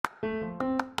You're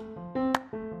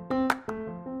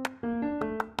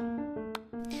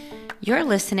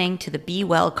listening to the Be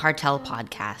Well Cartel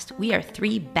podcast. We are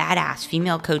three badass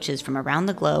female coaches from around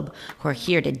the globe who are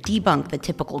here to debunk the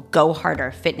typical go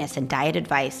harder fitness and diet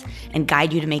advice and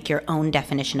guide you to make your own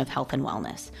definition of health and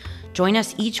wellness. Join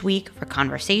us each week for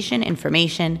conversation,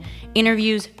 information,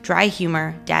 interviews, dry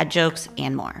humor, dad jokes,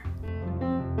 and more.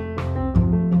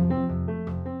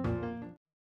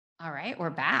 All right, we're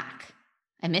back.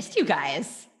 I missed you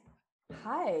guys.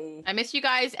 Hi. I miss you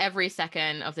guys every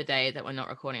second of the day that we're not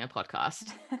recording a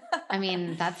podcast. I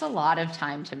mean, that's a lot of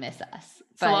time to miss us.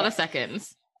 It's a lot of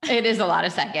seconds. It is a lot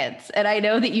of seconds. And I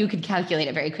know that you could calculate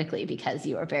it very quickly because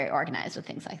you are very organized with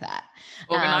things like that.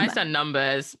 Organized on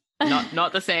numbers.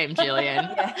 Not the same,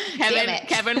 Jillian.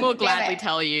 Kevin will gladly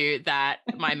tell you that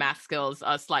my math skills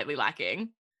are slightly lacking.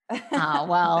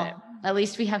 Well, at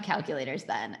least we have calculators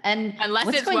then. And unless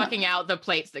it's working out the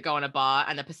plates that go on a bar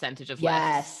and the percentage of lifts.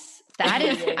 Yes. That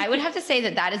is, I would have to say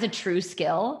that is a true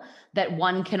skill that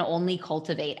one can only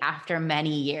cultivate after many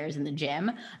years in the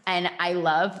gym. And I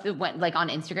love when, like on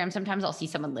Instagram, sometimes I'll see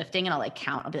someone lifting and I'll like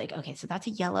count. I'll be like, okay, so that's a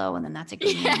yellow and then that's a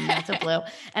green and that's a blue.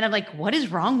 And I'm like, what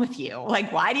is wrong with you?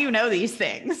 Like, why do you know these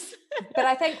things? But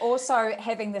I think also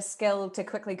having the skill to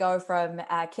quickly go from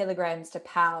kilograms to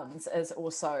pounds is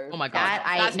also. Oh my God.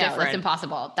 That's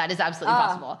impossible. That is absolutely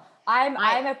impossible. I'm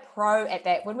a pro at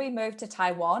that. When we moved to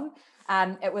Taiwan,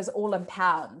 it was all in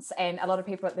pounds and a lot of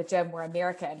people at the gym were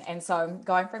American. And so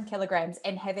going from kilograms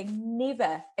and having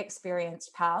never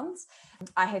experienced pounds,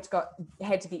 I had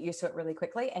to get used to it really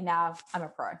quickly. And now I'm a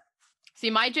pro. See,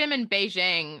 my gym in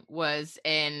Beijing was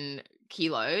in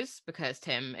kilos because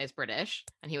Tim is British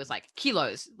and he was like,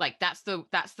 kilos, like that's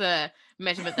the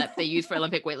measurement that they use for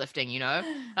Olympic weightlifting, you know?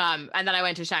 And then I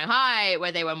went to Shanghai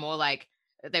where they were more like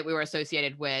that we were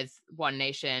associated with One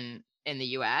Nation in the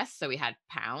US. So we had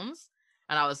pounds.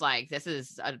 And I was like, this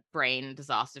is a brain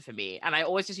disaster for me. And I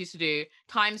always just used to do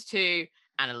 ×2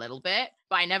 and a little bit,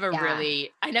 but I never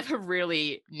really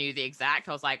knew the exact.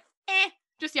 I was like,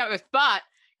 just see how it goes. But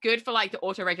good for like the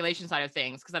auto regulation side of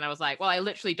things. Cause then I was like, well, I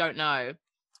literally don't know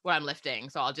what I'm lifting.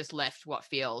 So I'll just lift what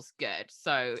feels good.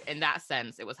 So in that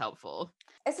sense, it was helpful.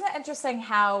 Isn't it interesting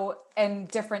how in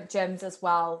different gyms as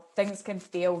well, things can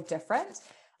feel different?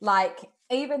 Like,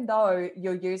 even though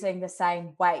you're using the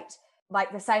same weight,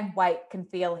 like the same weight can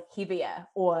feel heavier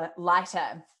or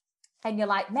lighter. And you're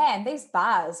like, man, these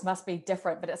bars must be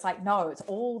different. But it's like, no, it's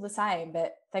all the same.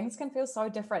 But things can feel so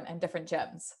different in different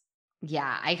gyms.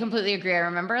 Yeah, I completely agree. I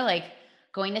remember like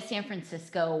going to San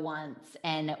Francisco once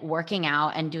and working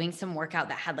out and doing some workout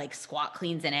that had like squat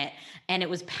cleans in it and it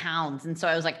was pounds. And so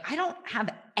I was like, I don't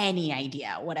have any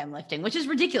idea what I'm lifting, which is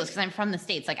ridiculous because I'm from the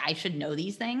States. Like I should know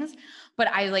these things, but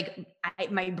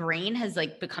my brain has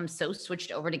like become so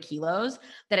switched over to kilos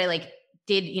that I like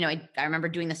did, I remember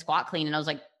doing the squat clean and I was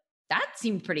like, that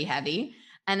seemed pretty heavy.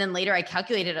 And then later I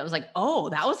calculated, I was like, oh,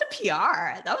 that was a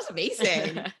PR. That was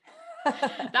amazing.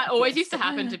 That always used to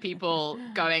happen to people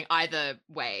going either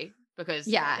way because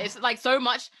it's like so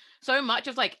much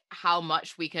of like how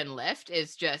much we can lift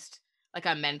is just like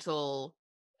a mental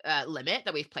limit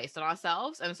that we've placed on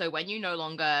ourselves. And so when you no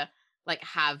longer like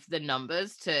have the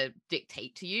numbers to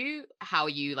dictate to you how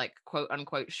you like quote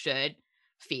unquote should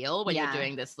feel when you're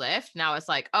doing this lift, now it's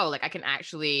like, oh, like I can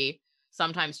actually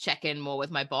sometimes check in more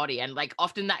with my body. And like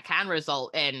often that can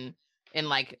result in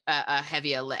like a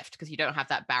heavier lift because you don't have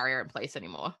that barrier in place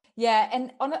anymore. Yeah.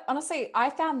 And honestly, I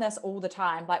found this all the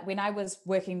time. Like when I was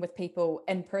working with people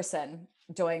in person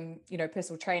doing,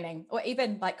 personal training or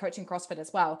even like coaching CrossFit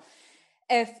as well.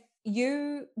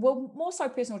 More so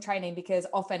personal training because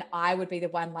often I would be the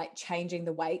one like changing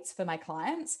the weights for my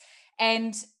clients.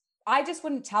 And I just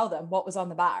wouldn't tell them what was on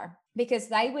the bar because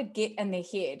they would get in their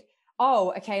head,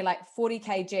 oh, okay, like 40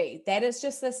 kg, that is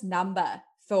just this number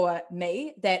for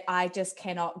me that I just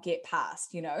cannot get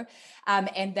past,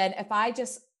 and then if I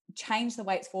just change the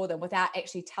weights for them without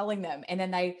actually telling them, and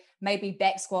then they maybe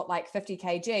back squat like 50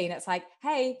 kg and it's like,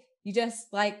 hey, you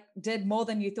just like did more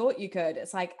than you thought you could.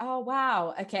 It's like, oh,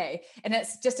 wow. Okay. And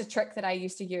it's just a trick that I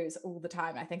used to use all the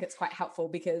time. I think it's quite helpful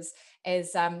because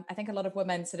as I think a lot of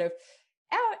women sort of,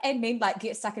 and men like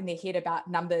get stuck in their head about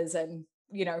numbers and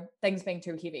things being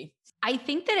too heavy. I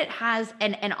think that it has,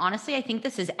 and honestly, I think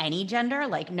this is any gender,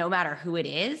 like no matter who it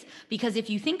is, because if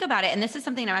you think about it, and this is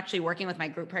something I'm actually working with my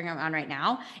group program on right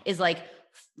now, is like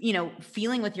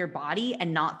feeling with your body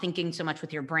and not thinking so much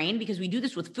with your brain, because we do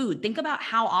this with food. Think about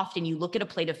how often you look at a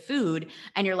plate of food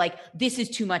and you're like, this is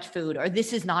too much food, or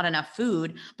this is not enough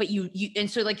food. But and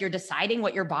so like you're deciding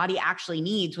what your body actually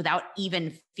needs without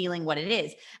even feeling what it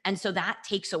is. And so that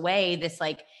takes away this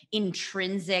like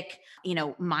intrinsic,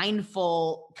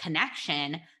 mindful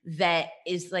connection that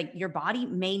is like your body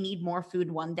may need more food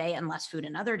one day and less food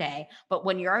another day. But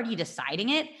when you're already deciding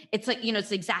it, it's like, it's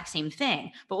the exact same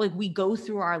thing. But like we go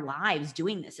through our lives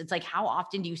doing this. It's like, how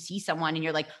often do you see someone and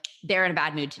you're like, they're in a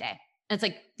bad mood today? And it's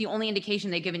like the only indication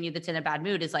they've given you that's in a bad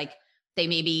mood is like they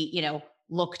maybe,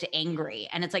 looked angry.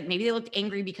 And it's like maybe they looked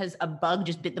angry because a bug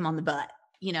just bit them on the butt.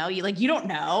 You don't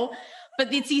know.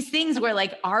 But it's these things where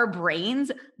like our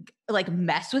brains like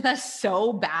mess with us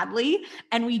so badly,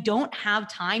 and we don't have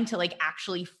time to like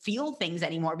actually feel things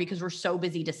anymore because we're so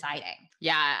busy deciding.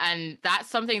 Yeah. And that's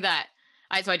something that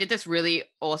I did this really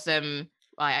awesome.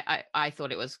 I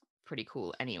thought it was pretty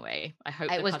cool anyway. I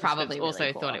hope it was probably really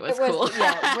also cool. thought it was cool.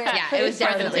 It was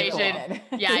definitely presentation.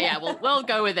 Cool. Yeah. We'll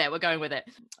go with it. We're going with it.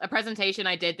 A presentation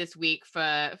I did this week for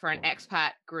an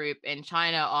expat group in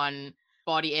China on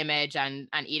body image and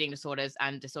eating disorders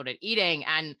and disordered eating.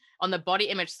 And on the body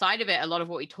image side of it, a lot of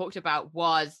what we talked about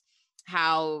was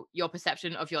how your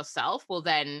perception of yourself will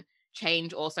then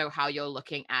change also how you're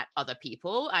looking at other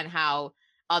people, and how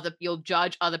you'll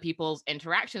judge other people's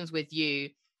interactions with you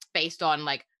based on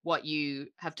like what you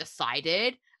have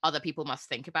decided other people must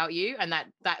think about you. And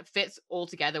that fits all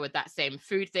together with that same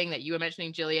food thing that you were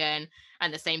mentioning, Jillian,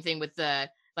 and the same thing with the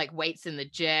like weights in the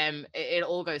gym. It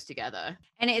all goes together.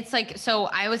 And it's like, so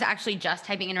I was actually just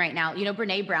typing in right now,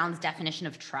 Brene Brown's definition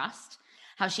of trust,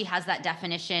 how she has that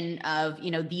definition of,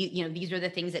 these are the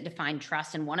things that define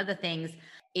trust. And one of the things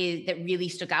that really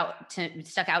stuck out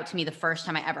to me the first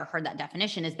time I ever heard that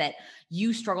definition is that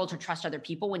you struggle to trust other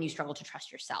people when you struggle to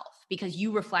trust yourself, because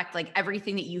you reflect like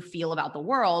everything that you feel about the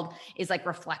world is like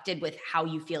reflected with how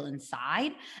you feel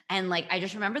inside. And like, I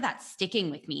just remember that sticking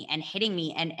with me and hitting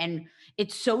me. And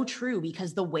it's so true,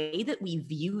 because the way that we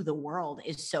view the world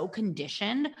is so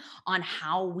conditioned on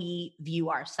how we view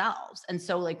ourselves. And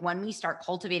so like when we start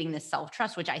cultivating this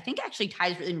self-trust, which I think actually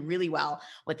ties in really well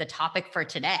with the topic for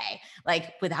today,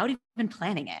 like without even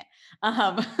planning it,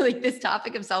 like this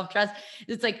topic of self-trust,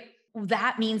 it's like,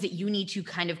 that means that you need to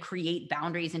kind of create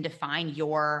boundaries and define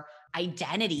your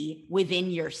identity within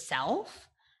yourself.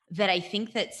 That I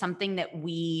think that's something that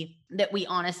we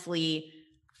honestly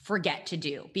forget to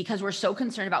do, because we're so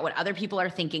concerned about what other people are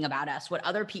thinking about us, what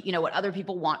other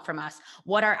people want from us,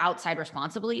 what our outside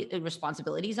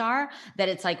responsibilities are, that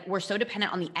it's like we're so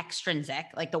dependent on the extrinsic,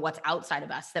 like the what's outside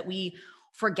of us, that we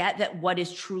forget that what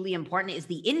is truly important is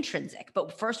the intrinsic.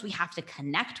 But first we have to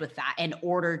connect with that in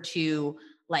order to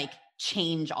like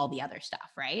change all the other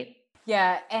stuff, right?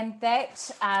 Yeah. And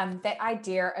that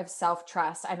idea of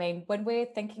self-trust, I mean, when we're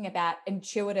thinking about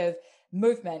intuitive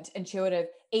movement, intuitive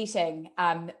eating,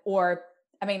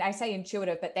 I say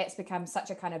intuitive, but that's become such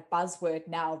a kind of buzzword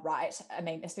now, right? I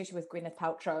mean, especially with Gwyneth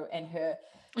Paltrow and her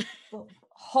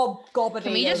hobgobbity.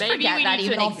 Can we just forget that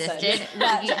even existed?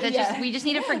 We just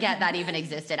need to forget that even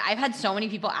existed. I've had so many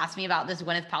people ask me about this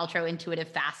Gwyneth Paltrow intuitive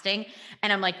fasting,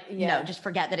 and I'm like, no, just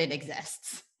forget that it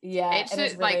exists. Yeah, it's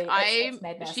really, like it's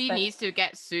madness, she needs to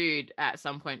get sued at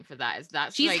some point for that.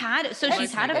 She's had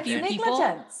a few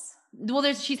people.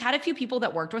 Well, she's had a few people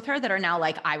that worked with her that are now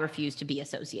like, I refuse to be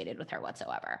associated with her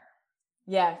whatsoever.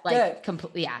 Yeah, like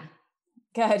completely. Yeah,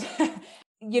 good.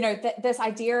 This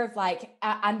idea of like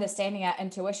understanding our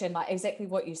intuition, like exactly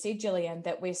what you said, Jillian,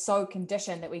 that we're so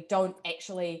conditioned that we don't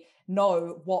actually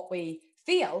know what we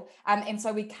feel, and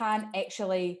so we can't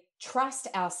actually trust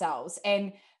ourselves.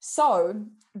 And so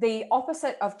the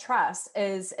opposite of trust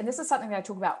is, and this is something that I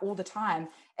talk about all the time,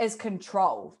 is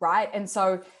control, right? And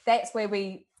so that's where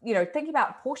we, think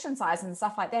about portion size and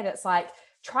stuff like that. It's like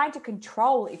trying to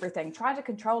control everything, trying to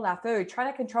control our food,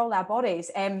 trying to control our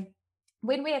bodies. And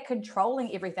when we are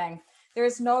controlling everything, there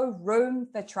is no room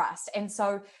for trust. And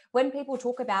so when people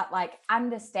talk about like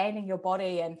understanding your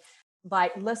body and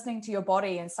like listening to your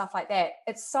body and stuff like that,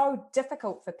 it's so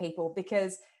difficult for people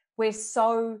because we're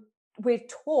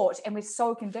taught and we're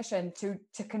so conditioned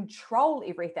to control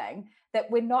everything that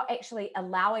we're not actually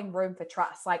allowing room for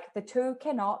trust. Like the two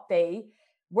cannot be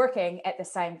working at the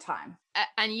same time.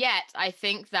 And yet I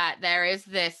think that there is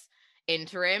this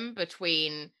interim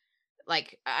between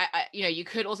like, you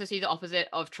could also see the opposite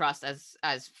of trust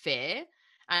as fear.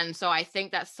 And so I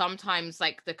think that sometimes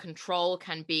like the control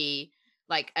can be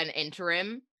like an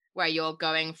interim where you're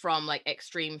going from like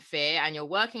extreme fear and you're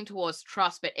working towards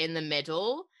trust, but in the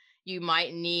middle, you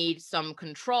might need some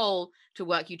control to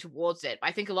work you towards it.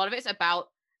 I think a lot of it's about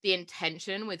the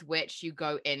intention with which you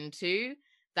go into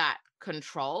that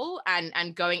control,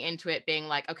 and going into it being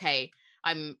like, okay,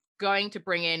 I'm going to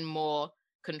bring in more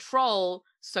control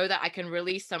so that I can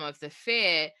release some of the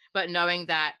fear, but knowing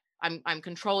that I'm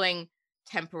controlling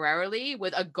temporarily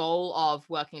with a goal of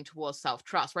working towards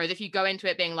self-trust. Whereas if you go into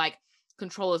it being like,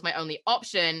 control is my only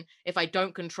option, if I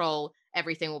don't control,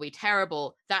 everything will be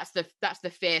terrible, that's the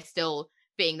fear still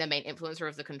being the main influencer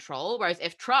of the control. Whereas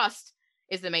if trust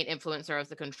is the main influencer of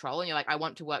the control and you're like, I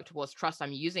want to work towards trust,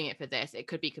 I'm using it for this, it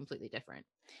could be completely different.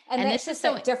 And that's just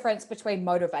the difference between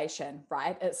motivation,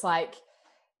 right? It's like,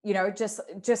 you know, just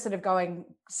sort of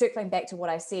circling back to what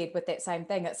I said with that same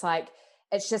thing. It's like,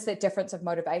 it's just that difference of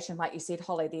motivation. Like you said,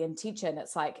 Holly, the intention,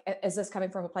 it's like, is this coming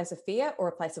from a place of fear or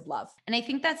a place of love? And I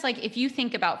think that's like, if you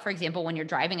think about, for example, when you're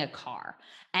driving a car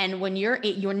and when you're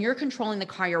controlling the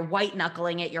car, you're white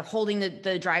knuckling it, you're holding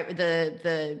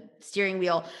the steering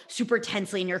wheel super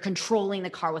tensely and you're controlling the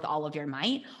car with all of your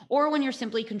might. Or when you're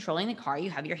simply controlling the car, you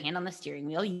have your hand on the steering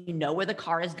wheel, you know where the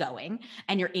car is going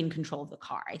and you're in control of the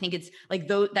car. I think it's like,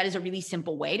 that is a really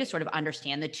simple way to sort of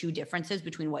understand the two differences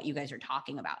between what you guys are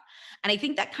talking about. And I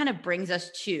think that kind of brings us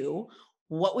to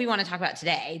what we want to talk about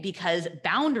today, because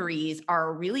boundaries are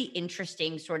a really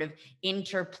interesting sort of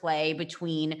interplay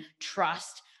between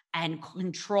trust and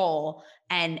control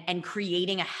and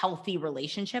creating a healthy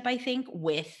relationship, I think,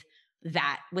 with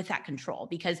that control.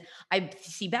 Because I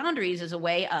see boundaries as a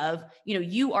way of, you know,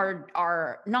 you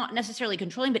are not necessarily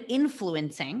controlling, but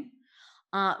influencing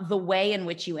the way in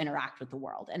which you interact with the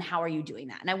world. And how are you doing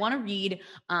that? And I want to read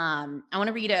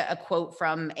a quote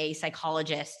from a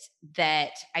psychologist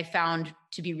that I found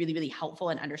to be really, really helpful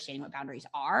in understanding what boundaries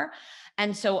are.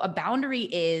 And so a boundary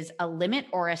is a limit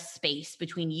or a space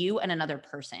between you and another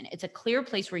person. It's a clear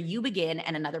place where you begin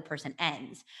and another person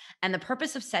ends. And the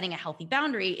purpose of setting a healthy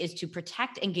boundary is to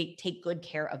protect and take good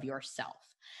care of yourself.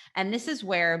 And this is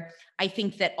where I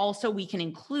think that also we can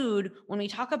include, when we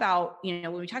talk about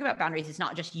boundaries, it's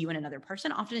not just you and another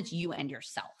person. Often it's you and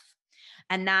yourself.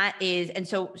 And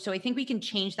so I think we can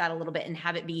change that a little bit and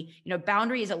have it be, you know,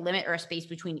 boundary is a limit or a space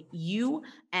between you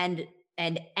and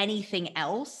anything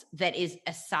else that is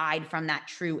aside from that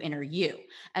true inner you.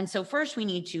 And so first we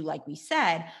need to, like we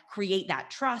said, create that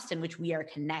trust in which we are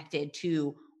connected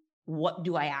to, what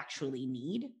do I actually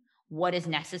need? What is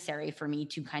necessary for me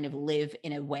to kind of live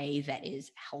in a way that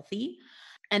is healthy?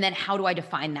 And then how do I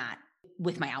define that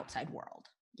with my outside world?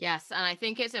 Yes. And I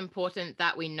think it's important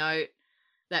that we note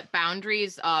that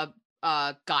boundaries are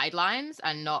guidelines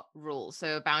and not rules.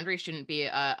 So a boundary shouldn't be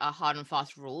a hard and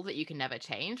fast rule that you can never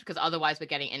change, because otherwise we're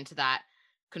getting into that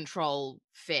control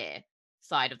fear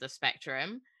side of the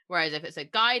spectrum. Whereas if it's a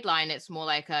guideline, it's more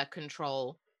like a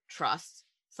control trust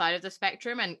side of the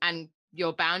spectrum. And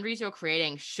your boundaries you're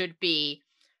creating should be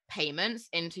payments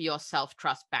into your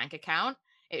self-trust bank account.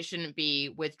 It shouldn't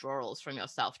be withdrawals from your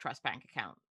self-trust bank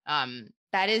account.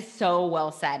 That is so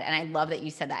well said. And I love that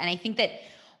you said that. And I think that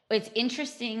it's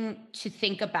interesting to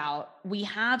think about,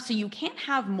 so you can't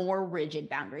have more rigid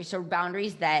boundaries. So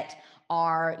boundaries that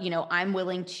are, you know, I'm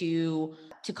willing to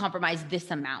compromise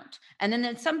this amount. And then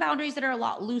there's some boundaries that are a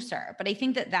lot looser. But I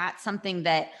think that that's something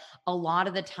that a lot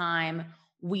of the time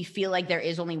we feel like there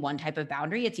is only one type of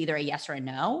boundary. It's either a yes or a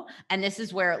no. And this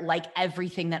is where, like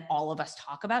everything that all of us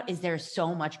talk about, is there's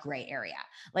so much gray area.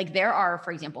 Like there are,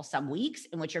 for example, some weeks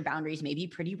in which your boundaries may be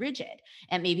pretty rigid,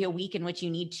 and maybe a week in which you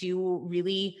need to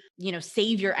really, you know,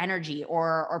 save your energy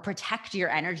or protect your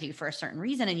energy for a certain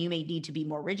reason. And you may need to be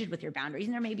more rigid with your boundaries.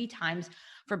 And there may be times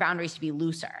for boundaries to be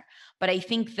looser. But I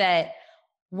think that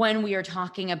when we are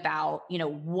talking about, you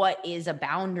know, what is a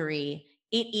boundary,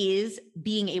 it is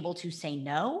being able to say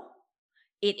no.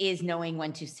 It is knowing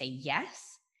when to say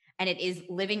yes. And it is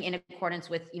living in accordance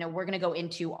with, you know, we're going to go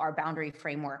into our boundary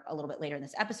framework a little bit later in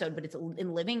this episode, but it's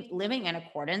in living in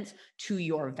accordance to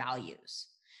your values.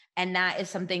 And that is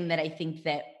something that I think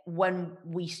that when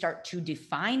we start to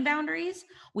define boundaries,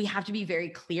 we have to be very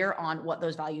clear on what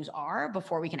those values are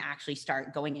before we can actually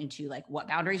start going into like what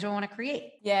boundaries we want to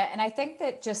create. Yeah. And I think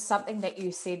that just something that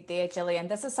you said there, Jillian,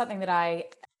 this is something that I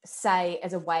say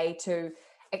as a way to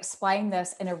explain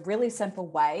this in a really simple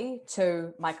way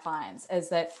to my clients, is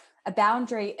that a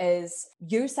boundary is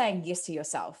you saying yes to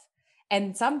yourself.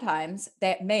 And sometimes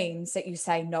that means that you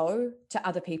say no to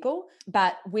other people.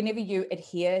 But whenever you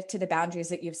adhere to the boundaries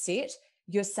that you've set,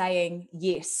 you're saying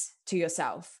yes to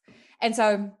yourself. And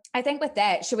so I think with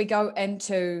that, should we go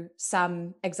into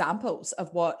some examples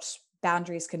of what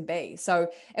boundaries can be? So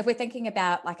if we're thinking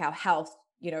about like our health,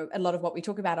 you know, a lot of what we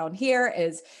talk about on here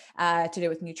is to do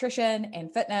with nutrition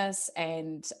and fitness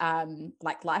and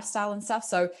like lifestyle and stuff.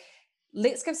 So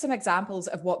let's give some examples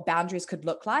of what boundaries could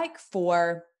look like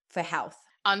for for health?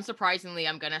 Unsurprisingly,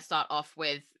 I'm going to start off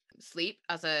with sleep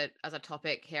as a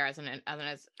topic here as an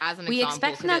example. We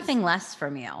expect nothing less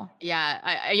from you.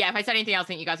 Yeah, if I said anything else, I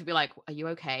think you guys would be like, "Are you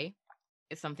okay?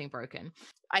 Is something broken?"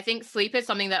 I think sleep is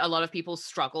something that a lot of people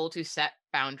struggle to set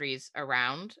boundaries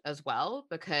around as well,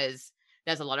 because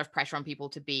there's a lot of pressure on people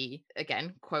to be,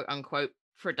 again, quote unquote,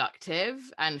 productive,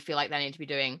 and feel like they need to be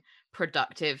doing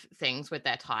productive things with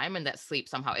their time, and that sleep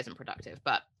somehow isn't productive.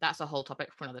 But that's a whole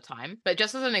topic for another time. But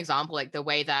just as an example, like the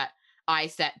way that I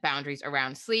set boundaries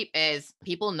around sleep is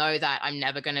people know that I'm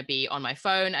never going to be on my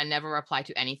phone and never reply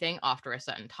to anything after a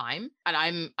certain time. And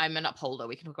I'm an upholder.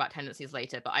 We can talk about tendencies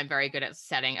later, but I'm very good at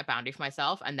setting a boundary for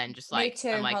myself and then just like, Me too,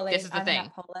 I'm like, Holly. this is the I'm an thing.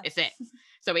 upholder. It's it.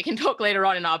 So we can talk later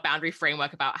on in our boundary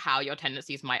framework about how your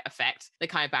tendencies might affect the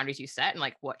kind of boundaries you set and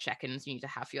like what check-ins you need to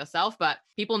have for yourself. But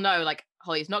people know like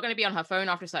Holly's not going to be on her phone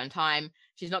after a certain time.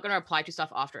 She's not going to reply to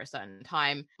stuff after a certain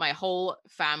time. My whole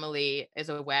family is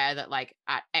aware that like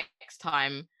at X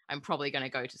time, I'm probably going to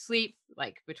go to sleep,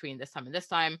 like between this time and this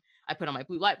time. I put on my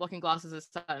blue light blocking glasses at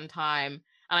a certain time.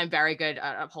 And I'm very good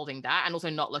at upholding that, and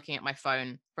also not looking at my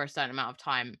phone for a certain amount of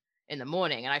time in the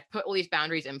morning. And I've put all these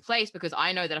boundaries in place because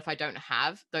I know that if I don't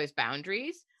have those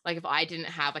boundaries, like if I didn't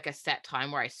have like a set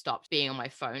time where I stopped being on my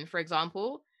phone, for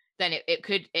example, then it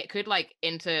could like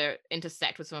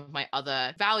intersect with some of my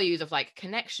other values of like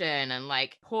connection and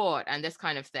like support and this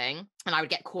kind of thing. And I would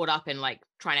get caught up in like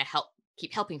trying to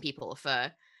keep helping people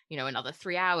for, you know, another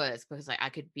 3 hours because like I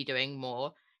could be doing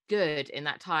more good in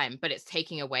that time, but it's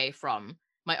taking away from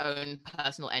my own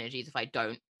personal energies if I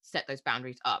don't set those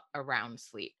boundaries up around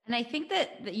sleep. And I think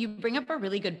that you bring up a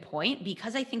really good point,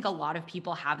 because I think a lot of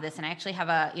people have this. And I actually have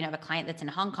a client that's in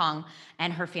Hong Kong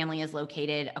and her family is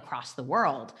located across the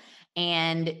world.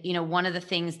 And, one of the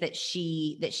things that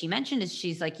she mentioned is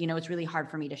she's like, it's really hard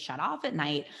for me to shut off at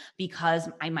night because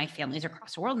my family's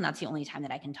across the world and that's the only time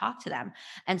that I can talk to them.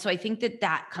 And so I think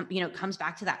that comes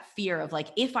back to that fear of like,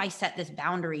 if I set this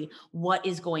boundary, what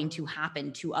is going to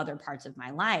happen to other parts of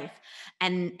my life?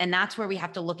 And that's where we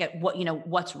have to look at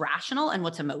what's rational and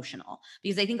what's emotional,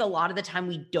 because I think a lot of the time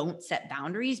we don't set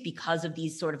boundaries because of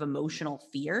these sort of emotional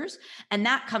fears. And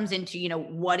that comes into,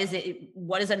 what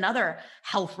is another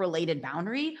health related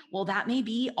boundary? Well, that may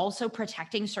be also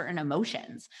protecting certain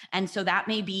emotions. And so that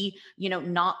may be,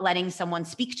 not letting someone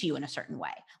speak to you in a certain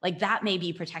way. Like that may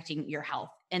be protecting your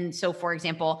health. And so, for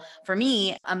example, for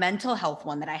me, a mental health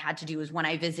one that I had to do was when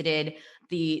I visited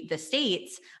the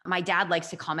States, my dad likes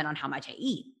to comment on how much I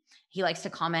eat. He likes to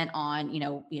comment on,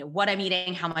 what I'm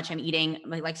eating, how much I'm eating.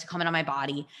 He likes to comment on my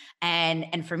body.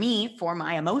 And for me, for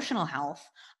my emotional health,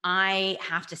 I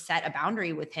have to set a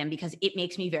boundary with him because it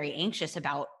makes me very anxious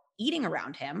about eating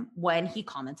around him when he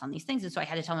comments on these things. And so I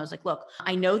had to tell him, I was like, look,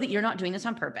 I know that you're not doing this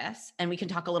on purpose. And we can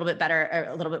talk a little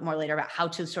bit more later about how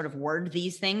to sort of word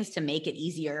these things to make it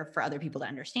easier for other people to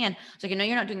understand. So I know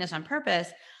you're not doing this on purpose,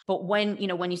 but when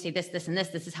you say this, and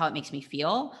this is how it makes me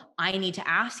feel, I need to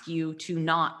ask you to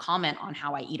not comment on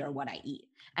how I eat or what I eat.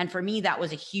 And for me, that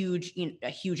was a huge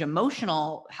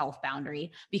emotional health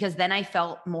boundary, because then I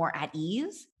felt more at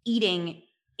ease eating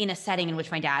in a setting in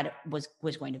which my dad was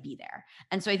going to be there.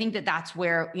 And so I think that that's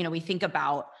where, we think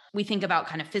about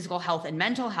kind of physical health and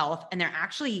mental health, and they're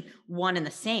actually one and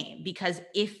the same, because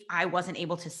if I wasn't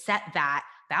able to set that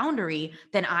boundary,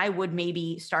 then I would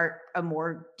maybe start a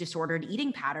more disordered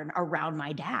eating pattern around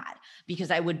my dad, because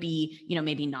I would be,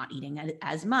 maybe not eating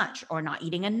as much or not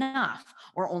eating enough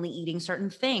or only eating certain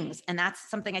things. And that's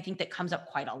something I think that comes up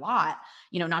quite a lot,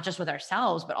 not just with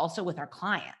ourselves, but also with our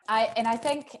clients. I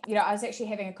think, I was actually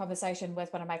having a conversation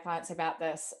with one of my clients about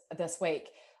this week,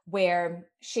 where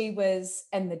she was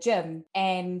in the gym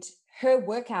and her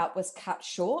workout was cut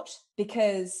short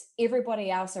because everybody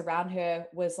else around her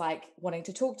was like wanting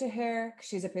to talk to her.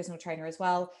 She's a personal trainer as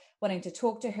well, wanting to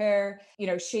talk to her.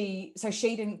 She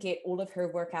didn't get all of her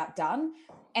workout done.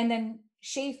 And then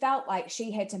she felt like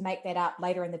she had to make that up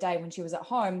later in the day when she was at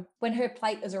home, when her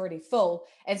plate is already full.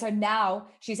 And so now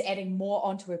she's adding more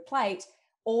onto her plate,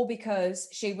 all because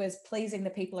she was pleasing the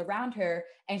people around her.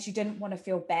 And she didn't want to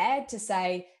feel bad to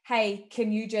say, hey,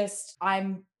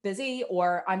 I'm busy,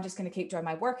 or I'm just going to keep doing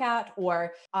my workout,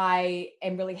 or I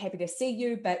am really happy to see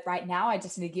you, but right now I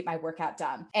just need to get my workout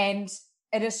done. And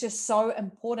it is just so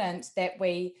important that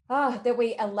we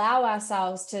allow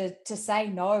ourselves to say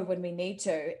no when we need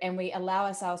to, and we allow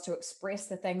ourselves to express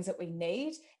the things that we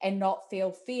need and not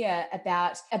feel fear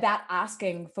about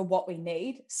asking for what we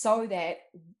need, so that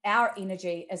our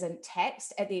energy isn't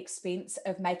taxed at the expense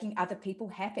of making other people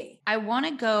happy. I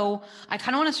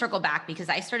kind of want to circle back because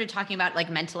I started talking about like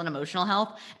mental and emotional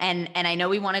health. And I know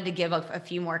we wanted to give a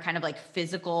few more kind of like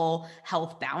physical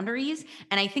health boundaries.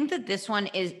 And I think that this one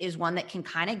is one that can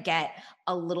kind of get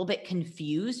a little bit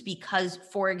confused because,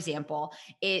 for example,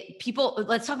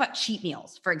 let's talk about cheat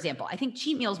meals, for example. I think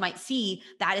cheat meals might see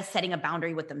that as setting a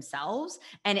boundary with themselves.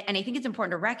 And I think it's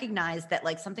important to recognize that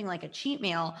like something like a cheat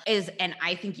meal is, and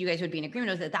I think you guys would be in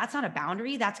agreement with that, that's not a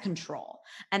boundary, that's control.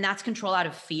 And that's control out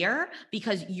of fear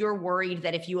because you're worried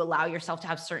that if you allow yourself to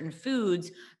have certain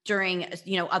foods during,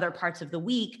 other parts of the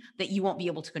week, that you won't be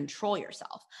able to control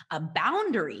yourself. A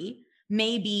boundary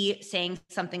maybe saying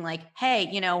something like, hey,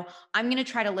 I'm going to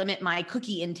try to limit my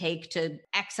cookie intake to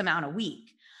X amount a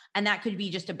week. And that could be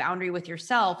just a boundary with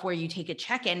yourself where you take a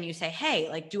check-in and you say, hey,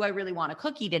 like, do I really want a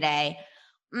cookie today?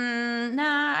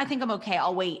 Nah, I think I'm okay.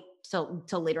 I'll wait till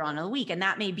later on in the week. And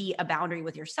that may be a boundary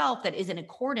with yourself that is in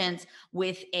accordance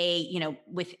with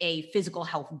a physical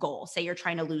health goal. Say you're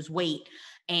trying to lose weight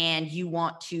and you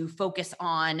want to focus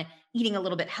on eating a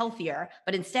little bit healthier,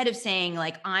 but instead of saying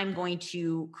like, I'm going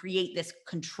to create this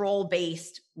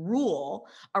control-based rule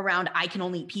around I can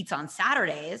only eat pizza on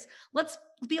Saturdays, let's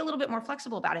be a little bit more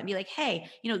flexible about it and be like, hey,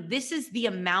 this is the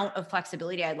amount of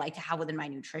flexibility I'd like to have within my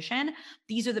nutrition.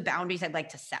 These are the boundaries I'd like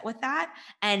to set with that.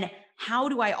 And how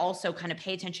do I also kind of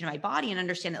pay attention to my body and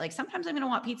understand that like sometimes I'm going to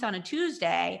want pizza on a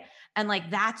Tuesday and like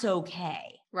that's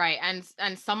okay. Right.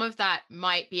 And some of that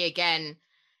might be, again,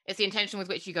 it's the intention with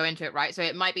which you go into it, right? So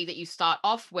it might be that you start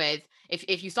off with,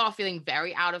 if you start feeling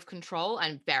very out of control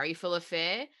and very full of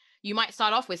fear, you might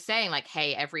start off with saying like,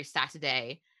 hey, every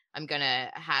Saturday, I'm going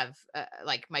to have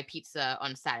like my pizza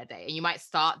on Saturday. And you might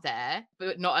start there,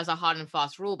 but not as a hard and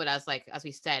fast rule, but as like, as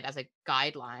we said, as a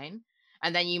guideline.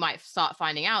 And then you might start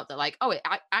finding out that like, oh, it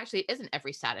actually isn't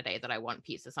every Saturday that I want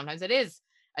pizza. Sometimes it is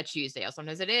a Tuesday, or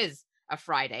sometimes it is a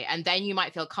Friday. And then you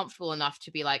might feel comfortable enough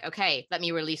to be like, okay, let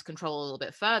me release control a little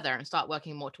bit further and start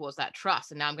working more towards that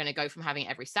trust. And now I'm going to go from having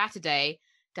every Saturday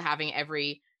to having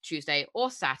every Tuesday or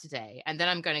Saturday. And then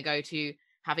I'm going to go to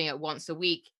having it once a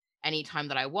week, anytime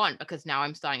that I want, because now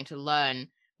I'm starting to learn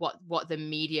what the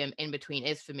medium in between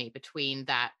is for me, between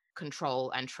that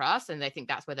control and trust. And I think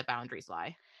that's where the boundaries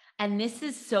lie. And this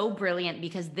is so brilliant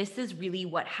because this is really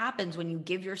what happens when you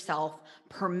give yourself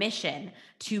permission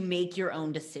to make your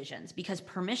own decisions, because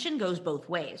permission goes both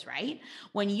ways, right?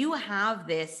 When you have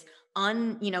this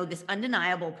this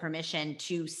undeniable permission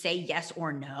to say yes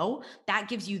or no, that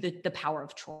gives you the power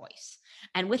of choice.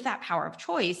 And with that power of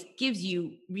choice gives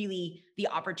you really the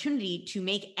opportunity to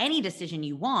make any decision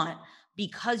you want,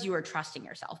 because you are trusting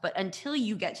yourself. But until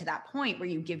you get to that point where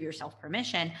you give yourself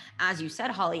permission, as you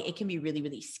said, Holly, it can be really,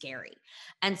 really scary.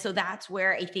 And so that's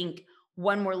where I think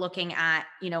when we're looking at,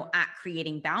 at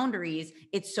creating boundaries,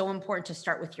 it's so important to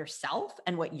start with yourself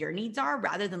and what your needs are,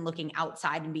 rather than looking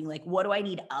outside and being like, what do I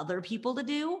need other people to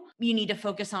do? You need to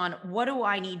focus on what do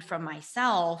I need from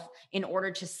myself in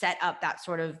order to set up that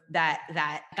sort of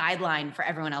that guideline for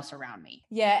everyone else around me.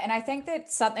 Yeah. And I think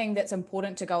that something that's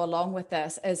important to go along with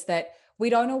this is that we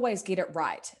don't always get it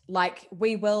right. Like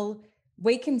we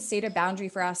can set a boundary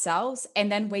for ourselves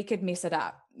and then we could mess it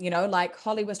up. Like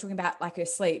Holly was talking about like her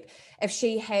sleep. If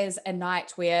she has a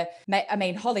night where,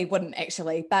 Holly wouldn't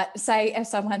actually, but say if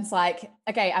someone's like,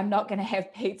 okay, I'm not going to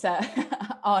have pizza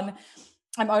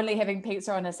I'm only having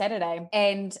pizza on a Saturday,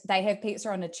 and they have pizza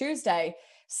on a Tuesday.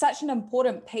 Such an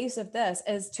important piece of this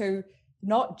is to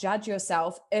not judge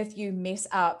yourself if you mess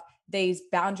up these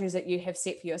boundaries that you have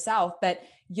set for yourself, but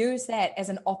use that as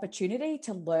an opportunity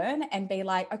to learn and be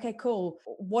like, okay, cool.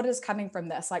 What is coming from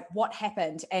this? Like what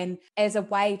happened? And as a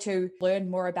way to learn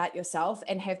more about yourself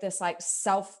and have this like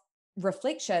self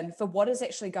reflection for what is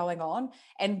actually going on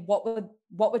and what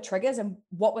were triggers and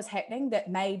what was happening that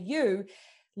made you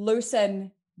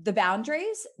loosen the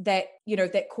boundaries that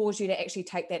cause you to actually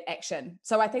take that action.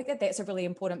 So I think that that's a really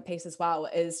important piece as well,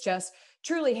 is just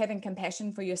truly having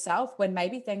compassion for yourself when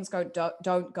maybe things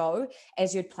don't go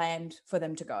as you'd planned for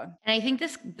them to go. And I think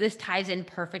this ties in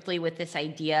perfectly with this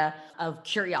idea of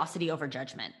curiosity over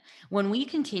judgment. When we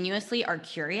continuously are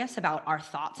curious about our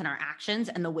thoughts and our actions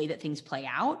and the way that things play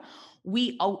out,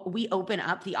 we open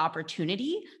up the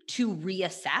opportunity to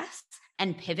reassess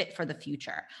and pivot for the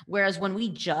future. Whereas when we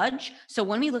judge, so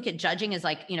when we look at judging as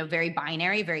like, very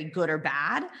binary, very good or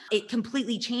bad, it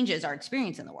completely changes our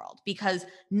experience in the world, because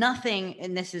nothing,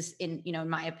 and this is in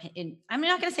my opinion, I'm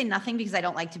not going to say nothing because I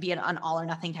don't like to be an all or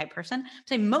nothing type person.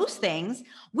 Say most things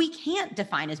we can't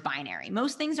define as binary.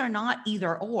 Most things are not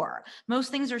either or.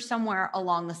 Most things are somewhere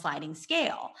along the sliding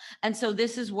scale. And so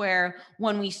this is where,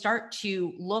 when we start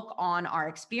to look on our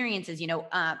experiences,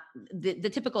 the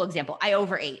typical example, I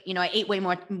overate, I ate way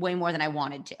more than I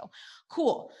wanted to.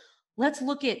 Cool. Let's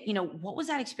look at, what was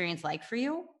that experience like for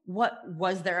you? What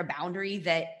was there a boundary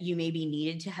that you maybe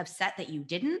needed to have set that you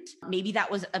didn't? Maybe that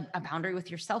was a boundary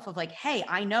with yourself of like, hey,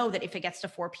 I know that if it gets to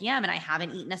 4 p.m. and I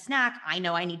haven't eaten a snack, I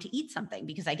know I need to eat something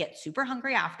because I get super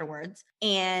hungry afterwards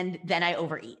and then I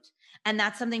overeat. And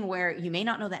that's something where you may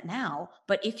not know that now,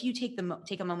 but if you take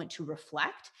a moment to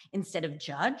reflect instead of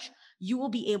judge, you will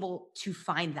be able to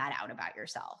find that out about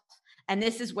yourself. And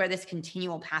this is where this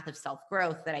continual path of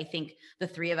self-growth that I think the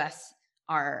three of us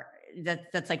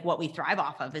that's like what we thrive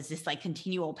off of, is this like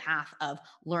continual path of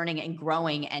learning and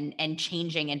growing and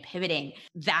changing and pivoting.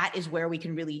 That is where we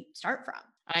can really start from.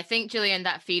 I think, Jillian,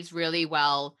 that feeds really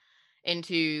well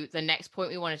into the next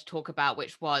point we wanted to talk about,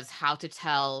 which was how to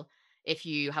tell if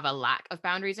you have a lack of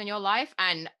boundaries in your life.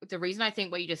 And the reason I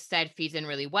think what you just said feeds in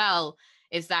really well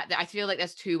is that I feel like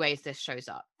there's two ways this shows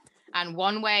up. And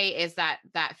one way is that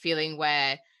feeling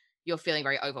where you're feeling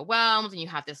very overwhelmed and you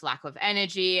have this lack of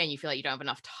energy and you feel like you don't have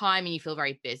enough time and you feel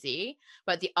very busy.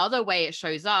 But the other way it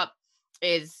shows up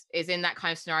is in that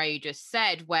kind of scenario you just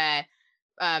said, where,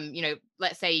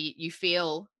 let's say you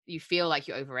feel like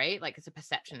you overate, like it's a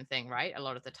perception thing, right? A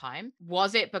lot of the time.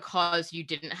 Was it because you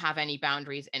didn't have any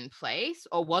boundaries in place?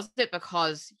 Or was it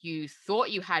because you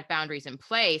thought you had boundaries in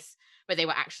place, but they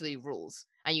were actually rules?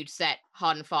 And you'd set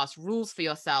hard and fast rules for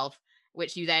yourself,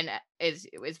 which you then is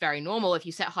very normal if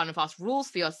you set hard and fast rules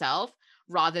for yourself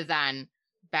rather than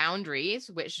boundaries,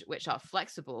 which are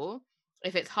flexible.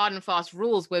 If it's hard and fast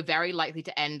rules, we're very likely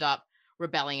to end up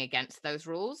rebelling against those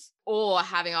rules or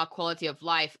having our quality of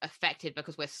life affected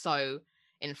because we're so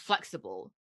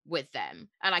inflexible with them.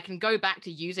 And I can go back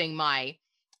to using my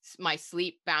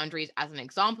sleep boundaries as an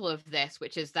example of this,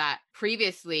 which is that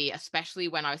previously, especially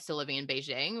when I was still living in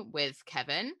Beijing with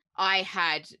Kevin, I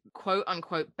had quote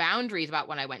unquote boundaries about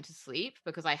when I went to sleep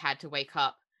because I had to wake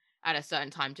up at a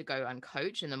certain time to go and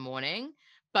coach in the morning.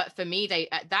 But for me,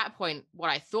 at that point, what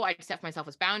I thought I'd set for myself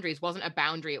as boundaries wasn't a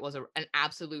boundary. It was an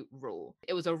absolute rule.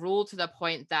 It was a rule to the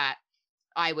point that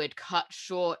I would cut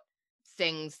short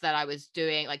things that I was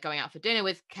doing, like going out for dinner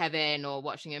with Kevin or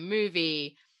watching a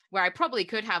movie, where I probably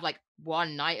could have like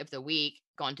one night of the week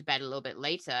gone to bed a little bit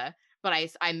later. But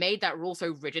I made that rule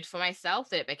so rigid for myself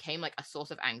that it became like a source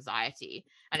of anxiety.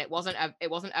 And it wasn't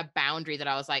a boundary that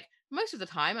I was like, most of the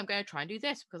time I'm going to try and do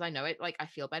this because I know it, like I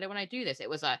feel better when I do this. It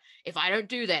was if I don't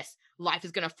do this, life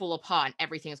is going to fall apart and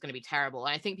everything is going to be terrible.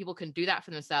 And I think people can do that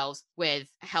for themselves with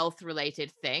health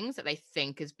related things that they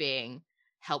think is being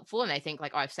helpful. And they think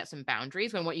like, oh, I've set some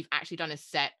boundaries, when what you've actually done is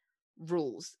set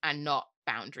rules and not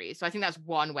boundaries. So I think that's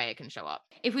one way it can show up.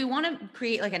 If we want to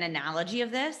create like an analogy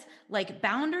of this, like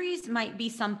boundaries might be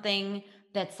something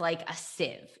that's like a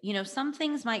sieve. Some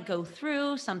things might go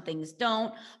through, some things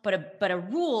don't, but a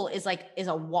rule is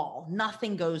a wall.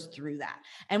 Nothing goes through that.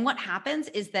 And what happens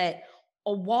is that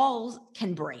a walls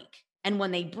can break. And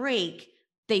when they break,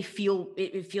 it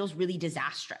feels really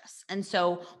disastrous. And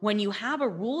so when you have a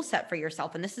rule set for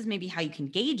yourself, and this is maybe how you can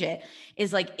gauge it,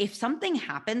 is like if something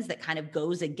happens that kind of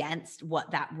goes against what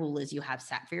that rule is you have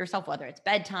set for yourself, whether it's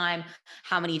bedtime,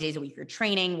 how many days a week you're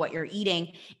training, what you're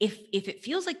eating, if it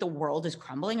feels like the world is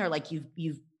crumbling or like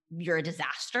you're a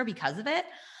disaster because of it,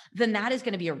 then that is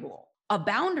going to be a rule. A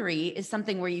boundary is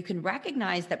something where you can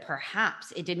recognize that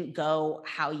perhaps it didn't go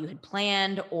how you had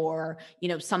planned, or,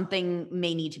 something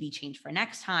may need to be changed for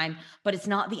next time, but it's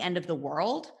not the end of the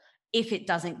world if it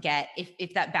doesn't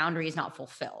if that boundary is not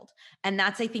fulfilled. And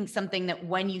that's, I think, something that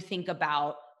when you think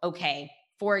about, okay,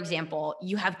 for example,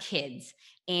 you have kids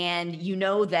and you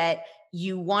know that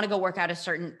you want to go work out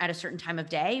at a certain time of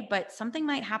day, but something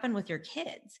might happen with your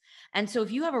kids. And so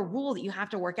if you have a rule that you have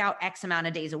to work out X amount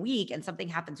of days a week and something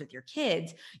happens with your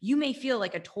kids, you may feel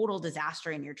like a total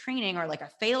disaster in your training or like a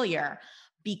failure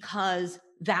because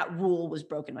that rule was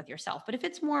broken with yourself. But if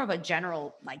it's more of a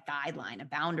general like guideline, a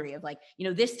boundary of like,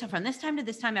 from this time to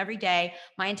this time every day,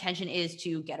 my intention is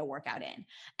to get a workout in.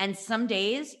 And some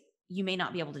days you may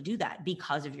not be able to do that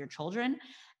because of your children.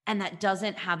 And that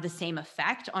doesn't have the same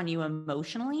effect on you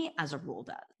emotionally as a rule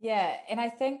does. Yeah. And I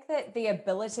think that the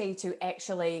ability to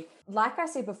actually, like I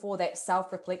said before, that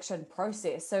self-reflection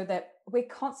process, so that we're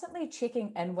constantly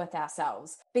checking in with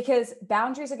ourselves, because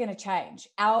boundaries are going to change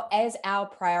as our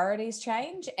priorities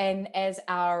change and as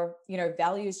our,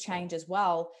 values change as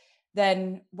well.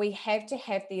 Then we have to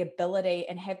have the ability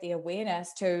and have the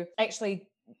awareness to actually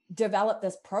develop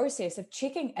this process of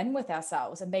checking in with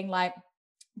ourselves and being like,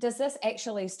 does this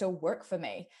actually still work for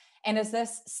me? And is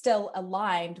this still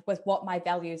aligned with what my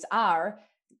values are,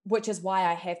 which is why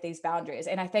I have these boundaries?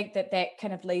 And I think that that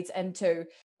kind of leads into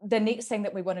the next thing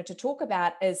that we wanted to talk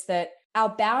about, is that our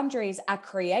boundaries are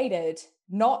created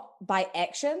not by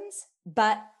actions,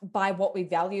 but by what we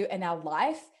value in our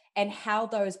life, and how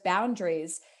those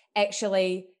boundaries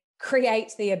actually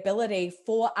create the ability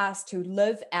for us to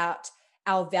live out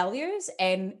our values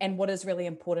and what is really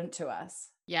important to us.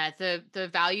 Yeah, the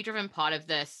value driven part of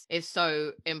this is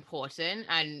so important.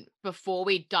 And before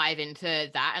we dive into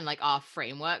that and like our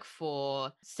framework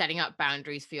for setting up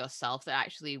boundaries for yourself that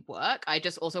actually work, I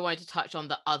just also wanted to touch on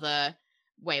the other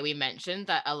way we mentioned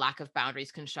that a lack of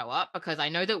boundaries can show up, because I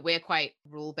know that we're quite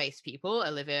rule-based people.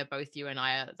 Olivia, both you and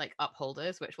I are like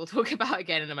upholders, which we'll talk about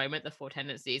again in a moment, the 4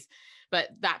 tendencies, but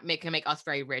that can make us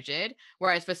very rigid.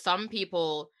 Whereas for some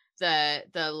people, the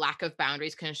lack of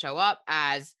boundaries can show up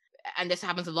as, and this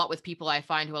happens a lot with people I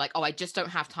find who are like, oh, I just don't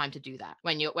have time to do that.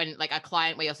 When like a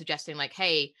client where you're suggesting like,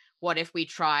 hey, what if we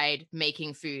tried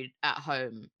making food at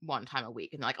home 1 time a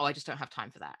week? And they're like, oh, I just don't have time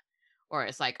for that. Or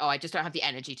it's like, oh, I just don't have the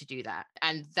energy to do that.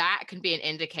 And that can be an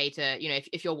indicator,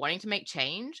 if you're wanting to make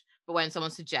change, but when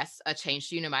someone suggests a change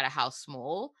to you, no matter how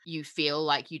small, you feel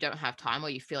like you don't have time, or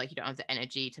you feel like you don't have the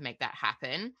energy to make that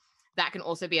happen. That can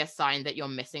also be a sign that you're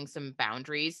missing some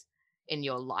boundaries in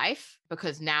your life,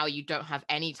 because now you don't have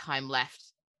any time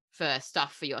left for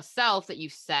stuff for yourself that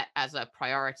you've set as a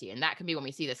priority. And that can be when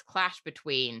we see this clash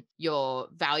between your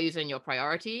values and your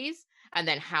priorities, and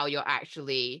then how you're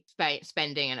actually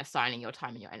spending and assigning your time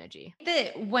and your energy.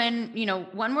 When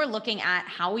we're looking at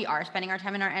how we are spending our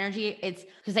time and our energy, it's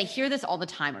because I hear this all the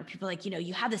time where people are like,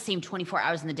 you have the same 24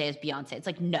 hours in the day as Beyonce. It's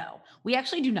like, no, we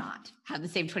actually do not have the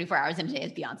same 24 hours in a day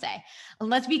as Beyonce. And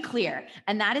let's be clear.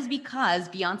 And that is because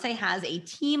Beyonce has a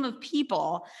team of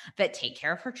people that take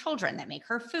care of her children, that make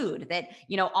her food, that,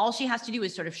 all she has to do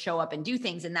is sort of show up and do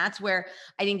things. And that's where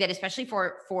I think that especially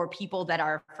for people that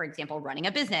are, for example, running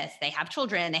a business, they have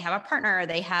children, they have a partner,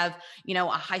 they have, a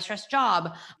high stress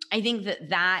job. I think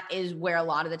that is where a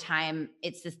lot of the time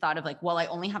it's this thought of like, well, I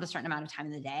only have a certain amount of time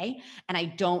in the day, and I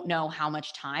don't know how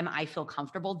much time I feel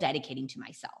comfortable dedicating to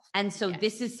myself. And so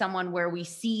This is someone where we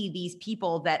see these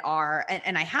people that are,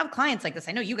 and I have clients like this.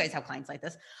 I know you guys have clients like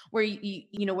this, where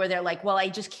where they're like, well, I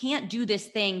just can't do this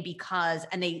thing because,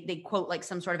 and they quote like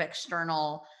some sort of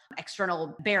external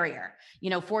barrier,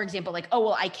 for example, like, oh,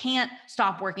 well, I can't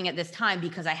stop working at this time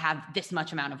because I have this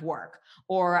much amount of work,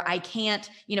 or I can't,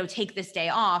 take this day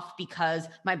off because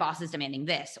my boss is demanding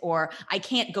this, or I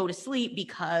can't go to sleep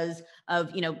because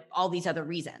of, all these other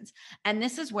reasons. And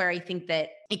this is where I think that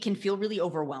it can feel really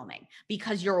overwhelming,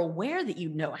 because you're aware that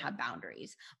have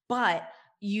boundaries, but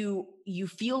you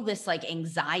feel this like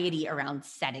anxiety around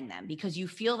setting them, because you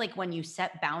feel like when you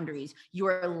set boundaries, you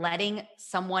are letting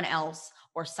someone else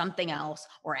or something else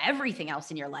or everything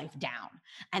else in your life down.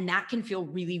 And that can feel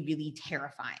really, really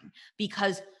terrifying,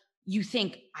 because you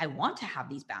think, I want to have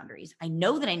these boundaries. I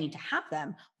know that I need to have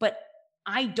them, but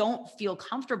I don't feel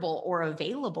comfortable or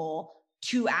available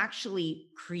to actually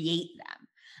create them.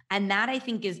 And that, I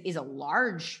think, is a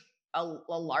large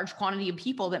quantity of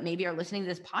people that maybe are listening to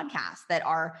this podcast that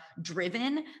are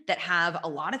driven, that have a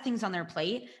lot of things on their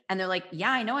plate. And they're like,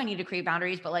 yeah, I know I need to create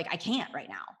boundaries, but like, I can't right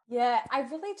now. Yeah, I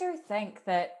really do think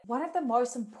that one of the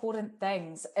most important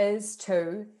things is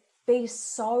to be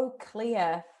so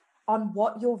clear on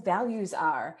what your values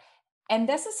are. And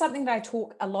this is something that I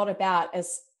talk a lot about,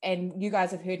 and you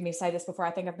guys have heard me say this before,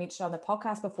 I think I've mentioned on the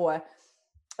podcast before,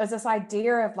 is this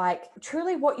idea of like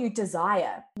truly what you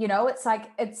desire. It's like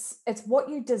it's what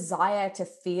you desire to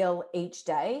feel each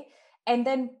day. And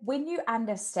then when you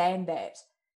understand that,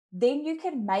 then you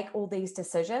can make all these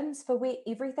decisions for where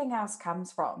everything else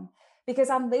comes from. Because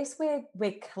unless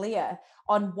we're clear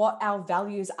on what our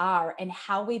values are and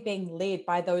how we're being led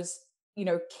by those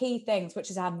key things,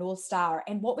 which is our North Star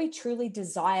and what we truly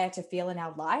desire to feel in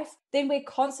our life, then we're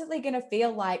constantly going to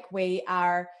feel like we're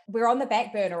on the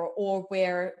back burner, or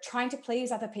we're trying to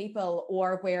please other people,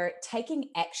 or we're taking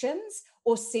actions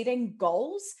or setting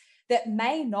goals that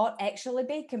may not actually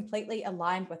be completely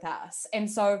aligned with us. And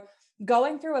so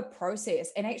going through a process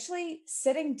and actually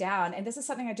sitting down, and this is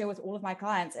something I do with all of my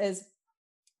clients, is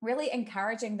really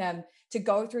encouraging them to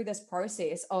go through this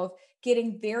process of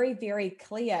getting very, very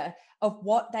clear of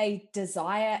what they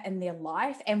desire in their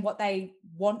life and what they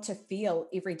want to feel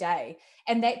every day.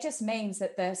 And that just means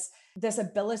that this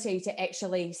ability to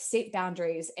actually set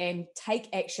boundaries and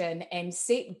take action and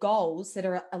set goals that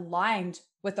are aligned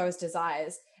with those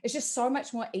desires is just so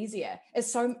much more easier.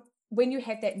 It's so, when you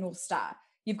have that North Star,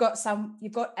 you've got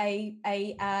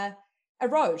a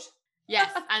road.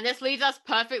 Yes, and this leads us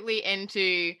perfectly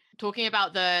into talking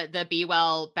about the Be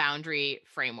Well boundary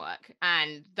framework.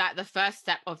 And that the first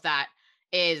step of that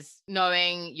is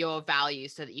knowing your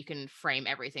values so that you can frame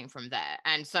everything from there.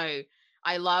 And so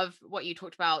I love what you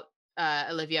talked about,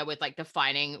 Olivia, with like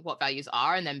defining what values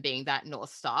are and then being that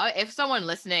North Star. If someone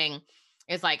listening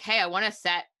is like, hey, I want to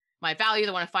set my values,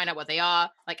 I want to find out what they are,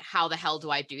 like, how the hell do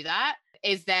I do that?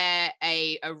 Is there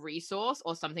a resource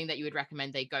or something that you would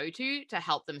recommend they go to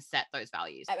help them set those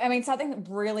values? I mean, something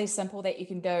really simple that you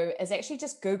can do is actually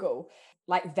just Google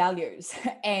like values,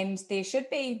 and there should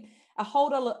be a whole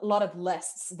lot of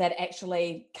lists that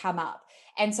actually come up.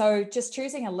 And so just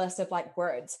choosing a list of like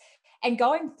words and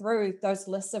going through those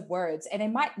lists of words, and it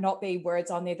might not be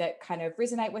words on there that kind of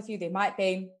resonate with you. There might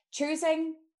be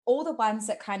choosing all the ones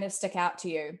that kind of stick out to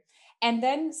you, and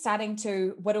then starting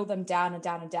to whittle them down and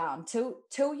down and down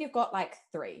till you've got like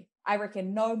 3. I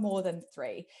reckon no more than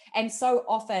 3. And so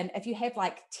often, if you have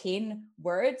like 10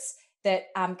 words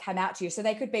that come out to you, so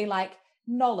they could be like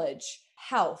knowledge,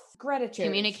 health, gratitude,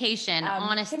 communication,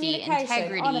 honesty,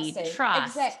 integrity, trust.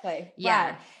 Exactly. Yeah.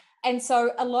 Right. And so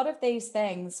a lot of these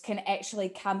things can actually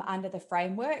come under the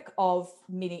framework of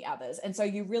many others. And so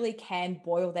you really can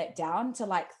boil that down to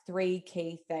like 3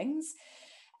 key things.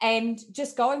 And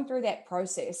just going through that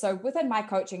process. So within my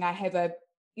coaching, I have a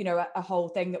whole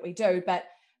thing that we do, but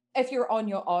if you're on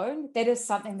your own, that is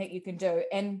something that you can do.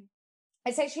 And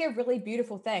it's actually a really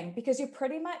beautiful thing because you're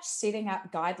pretty much setting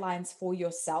up guidelines for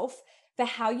yourself for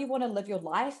how you want to live your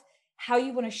life, how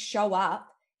you want to show up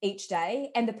each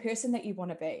day, and the person that you want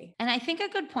to be. And I think a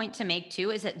good point to make too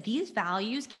is that these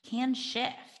values can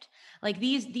shift. Like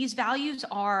these values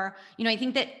are, I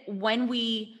think that when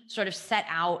we sort of set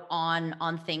out on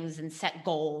things and set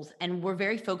goals, and we're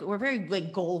very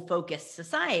like goal focused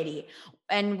society,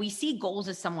 and we see goals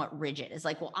as somewhat rigid. It's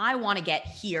like, well, I want to get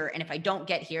here, and if I don't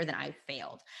get here, then I've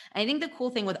failed. And I think the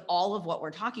cool thing with all of what we're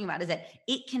talking about is that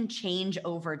it can change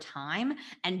over time,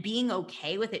 and being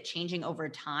okay with it changing over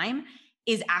time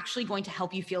is actually going to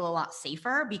help you feel a lot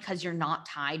safer because you're not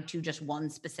tied to just one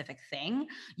specific thing.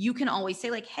 You can always say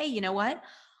like, hey, you know what?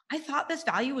 I thought this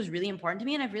value was really important to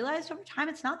me, and I've realized over time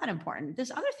it's not that important.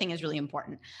 This other thing is really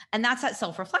important. And that's that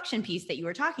self-reflection piece that you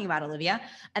were talking about, Olivia.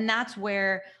 And that's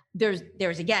where there's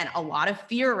again a lot of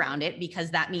fear around it,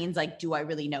 because that means like, do I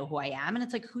really know who I am? And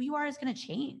it's like, who you are is going to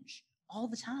change all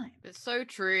the time. It's so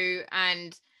true.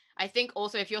 And I think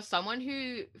also if you're someone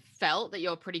who felt that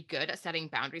you're pretty good at setting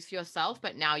boundaries for yourself,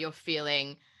 but now you're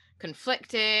feeling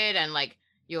conflicted and like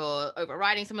you're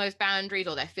overriding some of those boundaries,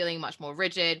 or they're feeling much more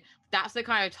rigid, that's the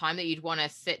kind of time that you'd want to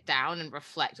sit down and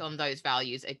reflect on those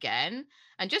values again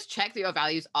and just check that your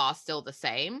values are still the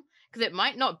same. Because it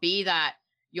might not be that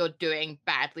you're doing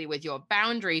badly with your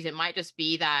boundaries. It might just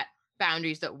be that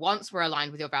boundaries that once were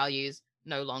aligned with your values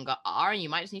no longer are, and you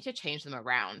might just need to change them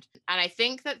around. And I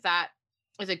think that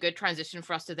is a good transition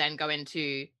for us to then go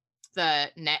into the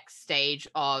next stage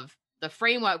of the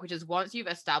framework, which is once you've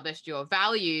established your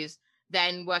values,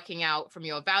 then working out from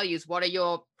your values, what are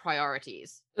your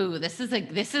priorities? Ooh, this is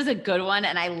a good one.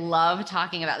 And I love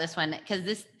talking about this one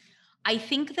because I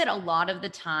think that a lot of the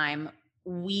time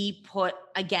we put,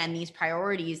 again, these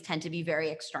priorities tend to be very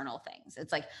external things.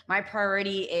 It's like my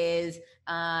priority is,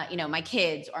 my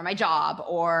kids or my job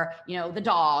or, the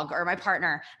dog or my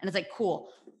partner. And it's like, cool.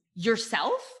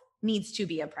 Yourself needs to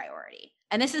be a priority.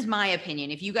 And this is my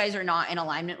opinion. If you guys are not in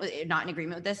alignment with, not in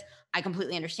agreement with this, I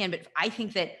completely understand. But I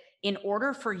think that in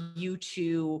order for you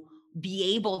to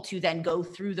be able to then go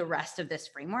through the rest of this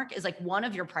framework is like one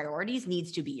of your priorities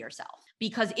needs to be yourself.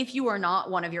 Because if you are not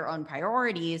one of your own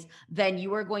priorities, then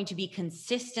you are going to be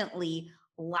consistently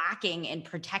lacking in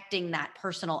protecting that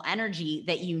personal energy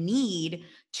that you need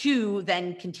to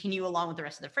then continue along with the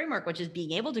rest of the framework, which is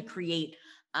being able to create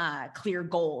clear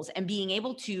goals and being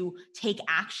able to take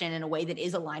action in a way that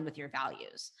is aligned with your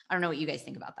values. I don't know what you guys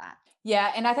think about that.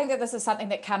 Yeah. And I think that this is something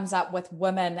that comes up with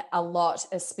women a lot,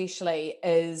 especially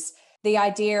is the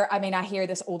idea. I mean, I hear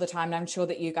this all the time, and I'm sure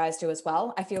that you guys do as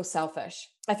well. I feel selfish.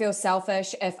 I feel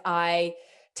selfish if I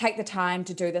take the time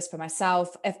to do this for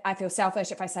myself. If I feel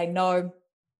selfish if I say no.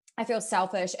 I feel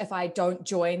selfish if I don't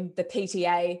join the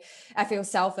PTA. I feel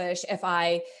selfish if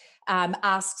I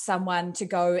ask someone to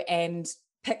go and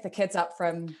pick the kids up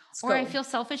from school. Or I feel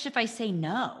selfish if I say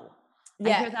no. I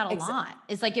Yeah, hear that a lot.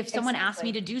 It's like if someone asks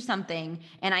me to do something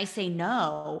and I say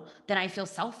no, then I feel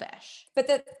selfish. But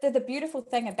the beautiful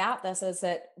thing about this is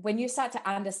that when you start to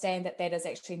understand that that is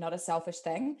actually not a selfish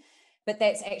thing, but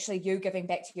that's actually you giving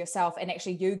back to yourself and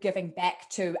actually you giving back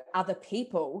to other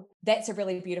people, that's a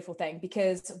really beautiful thing.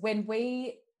 Because when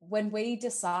we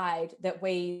decide that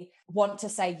we want to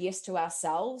say yes to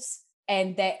ourselves,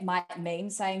 and that might mean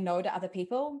saying no to other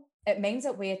people, it means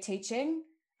that we are teaching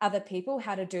other people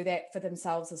how to do that for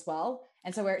themselves as well.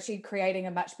 And so we're actually creating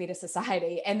a much better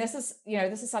society. And this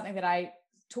is something that I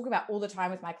talk about all the time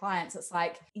with my clients. It's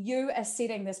like you are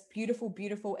setting this beautiful,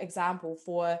 beautiful example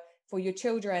for your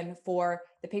children, for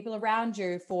the people around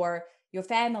you, for your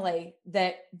family,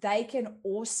 that they can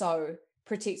also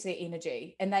protect their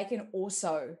energy and they can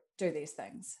also do these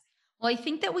things. Well, I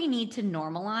think that we need to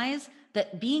normalize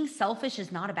that being selfish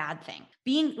is not a bad thing.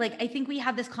 Being like, I think we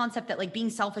have this concept that like being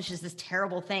selfish is this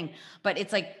terrible thing, but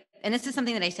it's like, and this is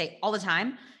something that I say all the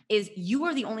time, is you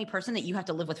are the only person that you have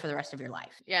to live with for the rest of your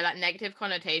life. Yeah, that negative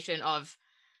connotation of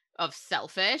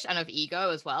selfish and of ego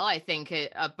as well, I think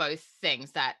are both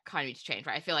things that kind of need to change,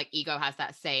 right? I feel like ego has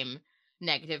that same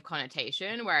negative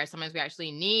connotation, whereas sometimes we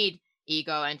actually need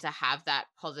ego and to have that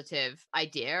positive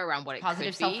idea around what it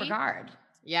Positive could be. self-regard.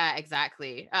 Yeah,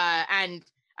 exactly. And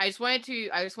I just wanted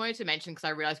to mention, because I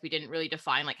realized we didn't really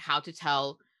define like how to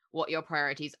tell what your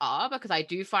priorities are, because I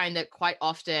do find that quite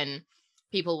often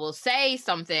people will say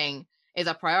something is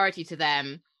a priority to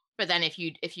them, but then if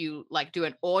you like do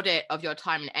an audit of your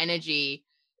time and energy,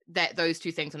 that those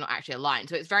two things are not actually aligned.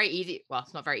 So it's very easy. Well,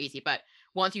 it's not very easy, but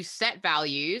once you set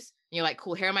values, and you're like,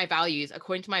 cool, here are my values.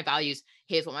 According to my values,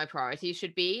 here's what my priorities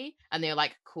should be. And they're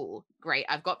like, cool, great.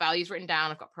 I've got values written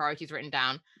down. I've got priorities written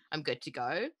down. I'm good to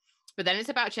go. But then it's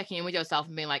about checking in with yourself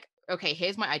and being like, okay,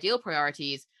 here's my ideal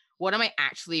priorities. What am I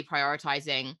actually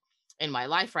prioritizing in my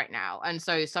life right now? And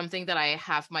so something that I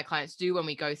have my clients do when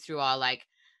we go through our like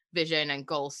vision and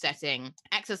goal setting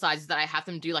exercises, that I have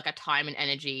them do like a time and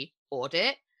energy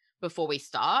audit before we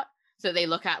start. So they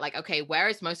look at like, okay, where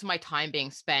is most of my time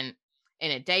being spent in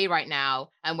a day right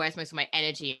now, and where's most of my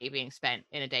energy being spent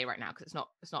in a day right now, because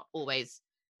it's not always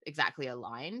exactly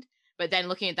aligned. But then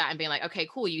looking at that and being like, okay,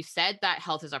 cool, you said that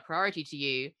health is a priority to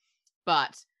you,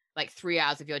 but like 3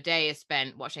 hours of your day is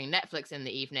spent watching Netflix in the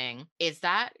evening. Is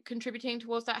that contributing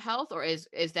towards that health, or is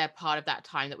there part of that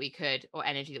time that we could, or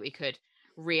energy that we could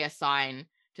reassign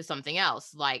to something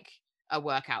else, like a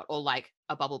workout or like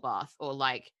a bubble bath, or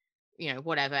like,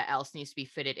 whatever else needs to be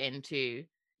fitted into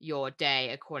your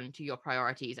day according to your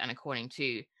priorities and according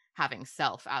to having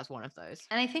self as one of those.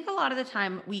 And I think a lot of the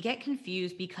time we get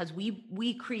confused because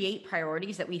we create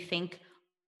priorities that we think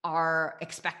are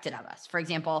expected of us. For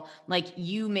example, like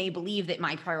you may believe that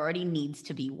my priority needs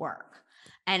to be work.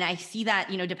 And I see that,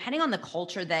 depending on the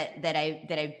culture that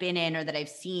I've been in, or that I've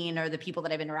seen, or the people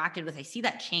that I've interacted with, I see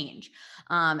that change.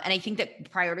 And I think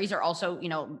that priorities are also,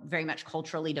 very much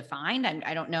culturally defined.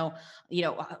 I don't know,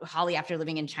 Holly, after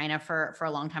living in China for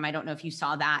a long time, I don't know if you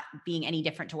saw that being any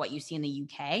different to what you see in the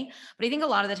UK. But I think a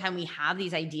lot of the time we have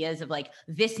these ideas of like,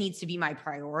 this needs to be my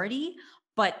priority,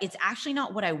 but it's actually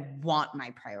not what I want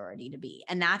my priority to be.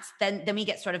 And that's then we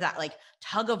get sort of that like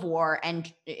tug of war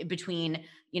and between,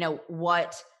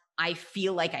 what I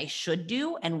feel like I should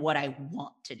do and what I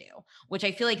want to do, which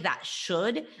I feel like that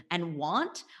should and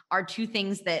want are two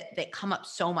things that come up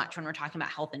so much when we're talking about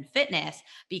health and fitness,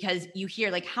 because you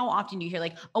hear like, how often do you hear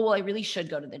like, oh, well, I really should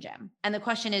go to the gym. And the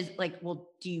question is like,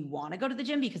 well, do you want to go to the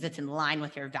gym because it's in line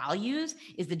with your values?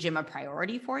 Is the gym a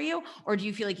priority for you? Or do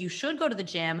you feel like you should go to the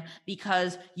gym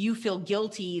because you feel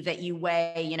guilty that you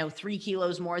weigh, 3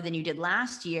 kilos more than you did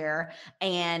last year,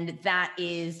 and that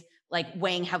is like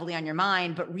weighing heavily on your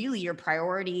mind, but really your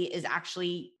priority is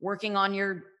actually working on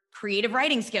your creative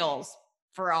writing skills,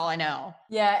 for all I know.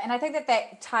 Yeah. And I think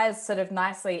that ties sort of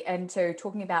nicely into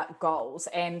talking about goals.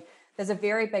 And there's a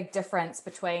very big difference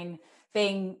between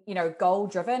being, goal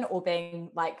driven or being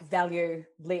like value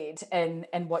led in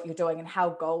what you're doing, and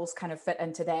how goals kind of fit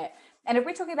into that. And if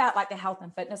we're talking about like the health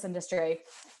and fitness industry,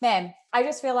 man, I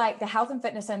just feel like the health and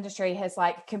fitness industry has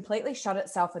like completely shot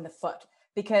itself in the foot,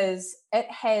 because it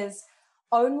has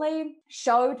only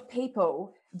showed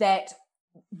people that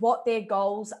what their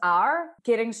goals are: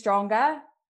 getting stronger,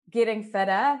 getting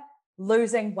fitter,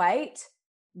 losing weight,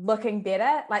 looking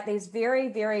better, like these very,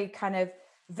 very kind of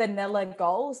vanilla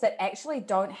goals that actually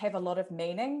don't have a lot of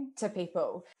meaning to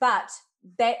people. But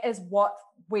that is what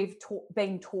we've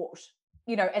been taught,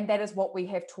 and that is what we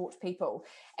have taught people.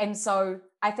 And so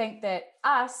I think that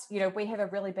us, we have a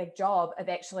really big job of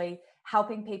actually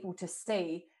helping people to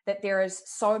see that there is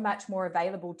so much more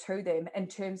available to them in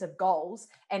terms of goals,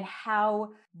 and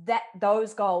how that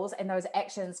those goals and those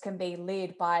actions can be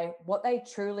led by what they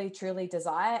truly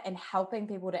desire, and helping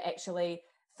people to actually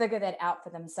figure that out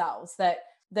for themselves. That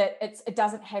it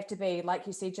doesn't have to be, like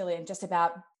you said, Gillian, just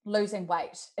about losing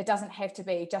weight. It doesn't have to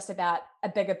be just about a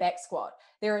bigger back squat.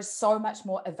 There is so much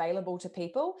more available to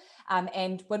people.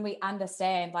 And when we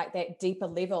understand like that deeper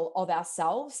level of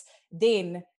ourselves,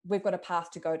 then we've got a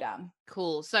path to go down.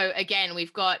 Cool. So again,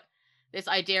 we've got this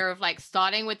idea of like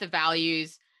starting with the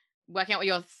values, working out what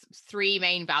your three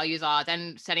main values are,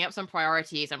 then setting up some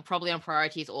priorities, and probably on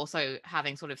priorities also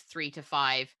having sort of 3 to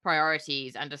 5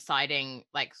 priorities and deciding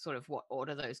like sort of what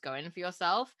order those go in for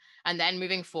yourself, and then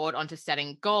moving forward onto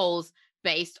setting goals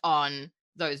based on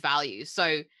those values.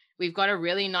 So we've got a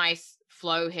really nice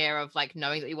flow here of like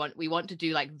knowing that we want to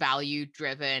do like value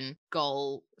driven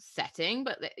goal setting,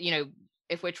 but you know,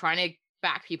 if we're trying to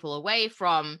back people away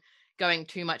from going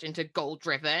too much into goal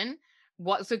driven,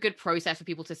 what's a good process for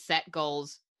people to set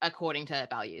goals according to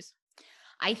values?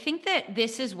 I think that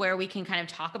this is where we can kind of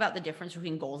talk about the difference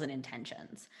between goals and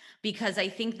intentions, because I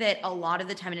think that a lot of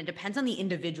the time, and it depends on the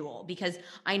individual, because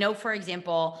I know, for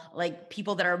example, like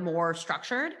people that are more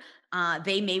structured,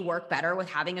 they may work better with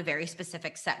having a very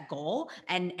specific set goal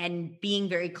and being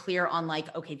very clear on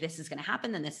like, okay, this is going to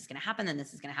happen, then this is going to happen, then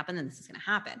this is going to happen, then this is going to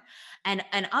happen.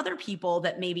 And other people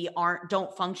that maybe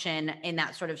don't function in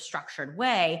that sort of structured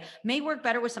way may work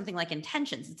better with something like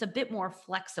intentions. It's a bit more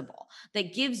flexible,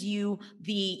 that gives you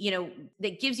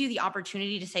the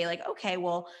opportunity to say like, okay,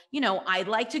 well, I'd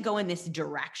like to go in this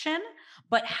direction,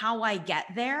 but how I get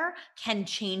there can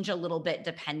change a little bit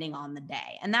depending on the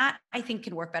day. And that I think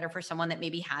can work better for someone that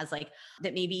maybe has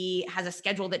a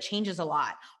schedule that changes a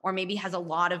lot, or maybe has a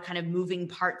lot of kind of moving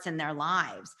parts in their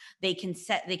lives. They can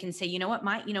say, you know what,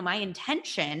 my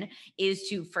intention is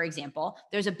to, for example,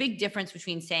 there's a big difference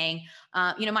between saying,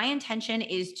 my intention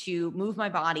is to move my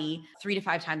body 3 to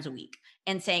 5 times a week,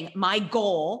 and saying my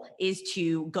goal is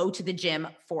to go to the gym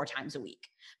 4 times a week.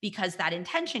 Because that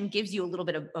intention gives you a little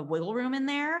bit of wiggle room in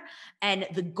there. And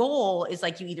the goal is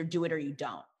like, you either do it or you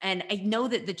don't. And I know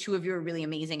that the two of you are really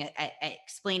amazing at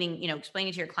explaining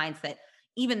to your clients that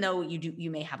even though you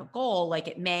may have a goal, like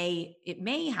it may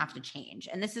have to change.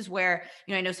 And this is where,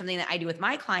 I know something that I do with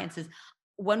my clients is,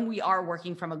 when we are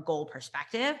working from a goal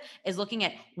perspective, is looking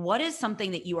at what is something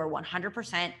that you are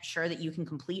 100% sure that you can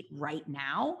complete right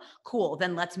now. Cool.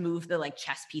 Then let's move the like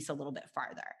chess piece a little bit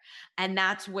farther. And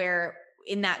that's where,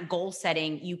 in that goal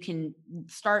setting, you can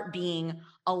start being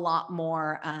a lot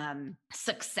more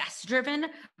success driven,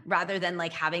 rather than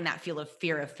like having that feel of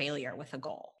fear of failure with a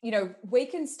goal. We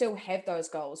can still have those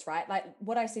goals, right? Like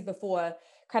what I said before,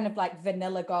 kind of like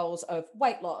vanilla goals of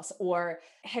weight loss or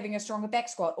having a stronger back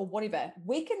squat or whatever.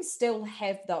 We can still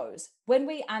have those when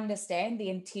we understand the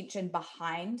intention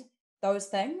behind those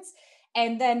things.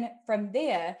 And then from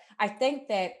there, I think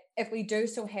that if we do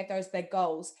still have those big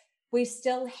goals, we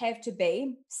still have to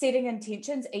be setting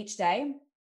intentions each day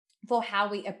for how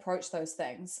we approach those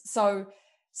things. So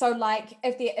like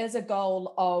if there is a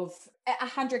goal of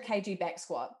 100 kg back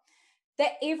squat,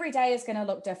 that every day is going to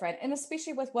look different. And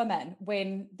especially with women,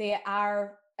 when there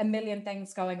are a million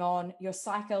things going on, your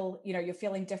cycle, you're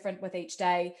feeling different with each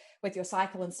day with your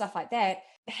cycle and stuff like that.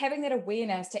 Having that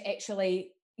awareness to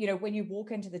actually, when you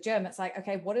walk into the gym, it's like,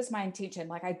 okay, what is my intention?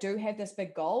 Like I do have this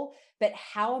big goal, but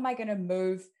how am I going to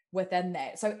move within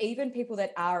that? So even people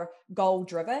that are goal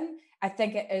driven, I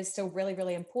think it is still really,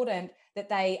 really important that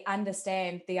they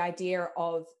understand the idea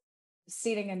of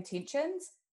setting intentions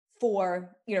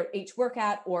for, each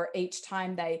workout or each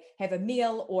time they have a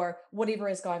meal or whatever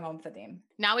is going on for them.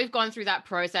 Now we've gone through that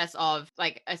process of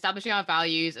like establishing our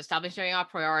values, establishing our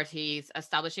priorities,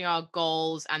 establishing our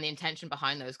goals and the intention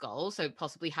behind those goals. So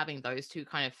possibly having those two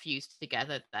kind of fused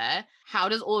together there. How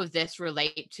does all of this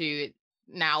relate to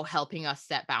now helping us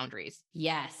set boundaries?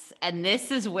 Yes. And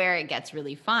this is where it gets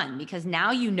really fun, because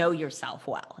now you know yourself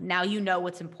well. Now you know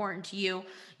what's important to you.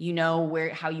 You know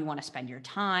how you want to spend your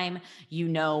time. You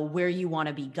know where you want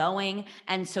to be going.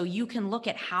 And so you can look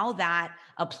at how that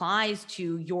applies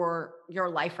to your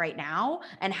life right now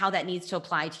and how that needs to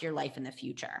apply to your life in the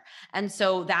future. And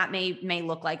so that may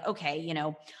look like, okay,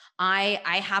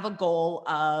 I have a goal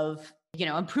of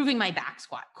improving my back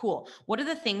squat. Cool. What are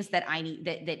the things that I need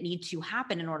that need to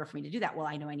happen in order for me to do that? Well,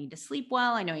 I know I need to sleep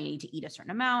well. I know I need to eat a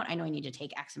certain amount. I know I need to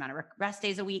take X amount of rest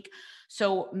days a week.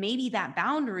 So maybe that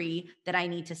boundary that I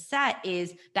need to set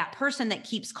is that person that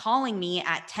keeps calling me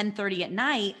at 10:30 at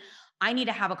night. I need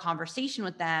to have a conversation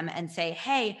with them and say,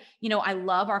 hey, I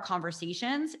love our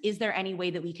conversations. Is there any way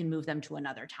that we can move them to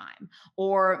another time?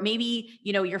 Or maybe,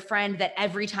 your friend that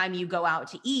every time you go out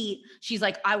to eat, she's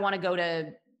like, I want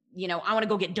to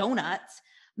go get donuts.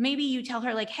 Maybe you tell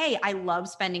her like, hey, I love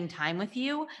spending time with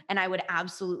you and I would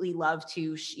absolutely love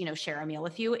to, share a meal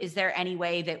with you. Is there any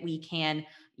way that we can,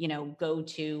 go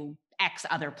to X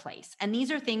other place? And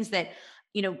these are things that,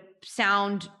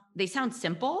 sound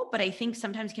simple, but I think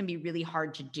sometimes can be really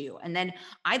hard to do. And then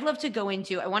I want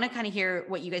to kind of hear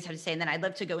what you guys have to say. And then I'd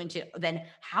love to go into then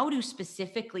how to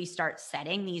specifically start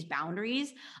setting these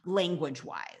boundaries language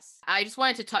wise. I just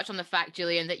wanted to touch on the fact,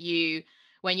 Jillian, that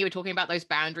when you were talking about those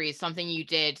boundaries, something you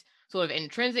did sort of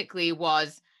intrinsically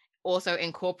was also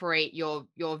incorporate your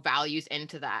values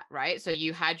into that, right? So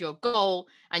you had your goal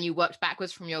and you worked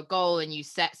backwards from your goal and you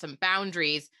set some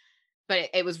boundaries, but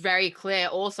it was very clear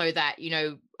also that,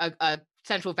 a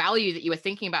central value that you were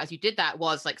thinking about as you did that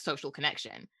was like social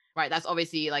connection, right? That's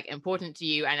obviously like important to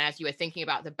you. And as you were thinking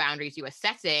about the boundaries you were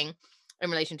setting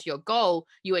in relation to your goal,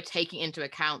 you were taking into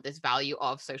account this value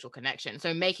of social connection.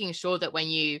 So making sure that when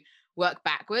you work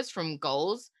backwards from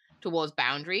goals towards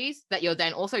boundaries, that you're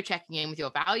then also checking in with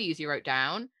your values you wrote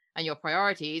down and your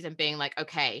priorities and being like,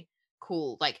 okay,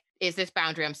 cool. Like, is this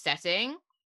boundary I'm setting?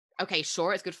 Okay,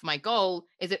 sure, it's good for my goal.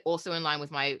 Is it also in line with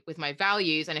my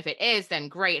values? And if it is, then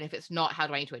great. And if it's not, how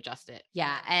do I need to adjust it?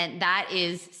 Yeah. And that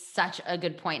is such a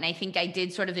good point. And I think I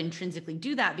did sort of intrinsically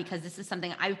do that because this is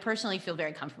something I personally feel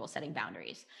very comfortable setting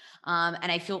boundaries.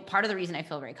 And I feel part of the reason I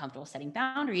feel very comfortable setting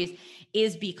boundaries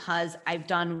is because I've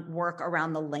done work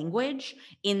around the language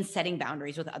in setting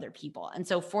boundaries with other people. And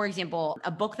so, for example,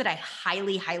 a book that I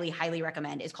highly, highly, highly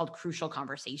recommend is called Crucial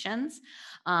Conversations.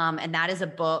 And that is a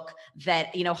book that,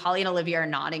 Holly and Olivia are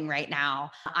nodding right now.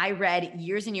 I read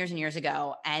years and years and years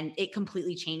ago, and it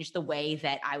completely changed the way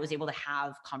that I was able to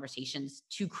have conversations,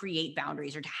 to create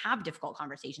boundaries or to have difficult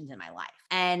conversations in my life.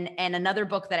 And another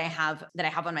book that I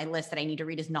have on my list that I need to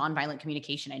read is Nonviolent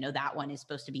Communication. I know that one is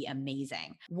supposed to be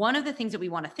amazing. One of the things that we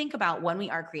want to think about when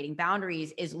we are creating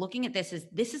boundaries is looking at this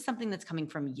is something that's coming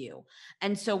from you.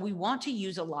 And so we want to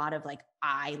use a lot of like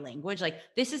I language, like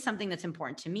this is something that's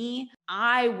important to me.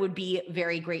 I would be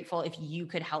very grateful if you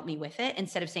could help me with it,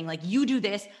 instead of saying like, you do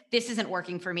this isn't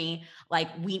working for me. Like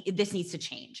this needs to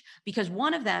change. Because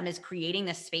one of them is creating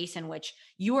this space in which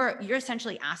you're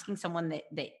essentially asking someone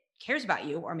that cares about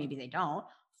you, or maybe they don't,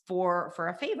 for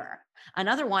a favor.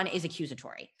 Another one is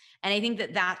accusatory. And I think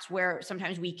that that's where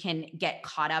sometimes we can get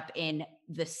caught up in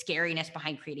the scariness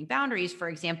behind creating boundaries. For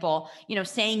example,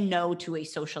 saying no to a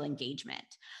social engagement.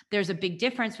 There's a big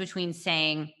difference between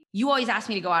saying, you always ask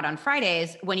me to go out on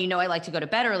Fridays when I like to go to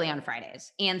bed early on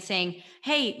Fridays, and saying,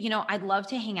 hey, I'd love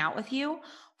to hang out with you.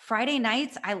 Friday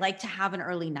nights, I like to have an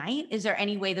early night. Is there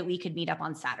any way that we could meet up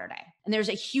on Saturday? And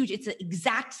it's the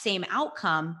exact same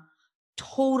outcome,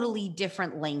 totally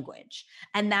different language.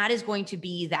 And that is going to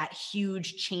be that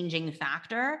huge changing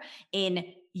factor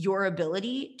in your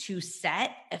ability to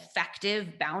set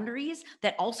effective boundaries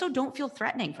that also don't feel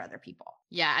threatening for other people.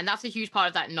 Yeah. And that's a huge part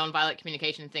of that nonviolent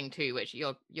communication thing too, which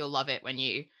you'll love it when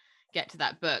you get to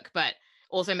that book. But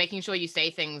also making sure you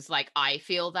say things like, I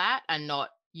feel that, and not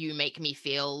you make me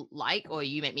feel like, or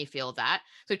you make me feel that.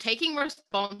 So taking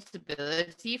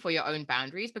responsibility for your own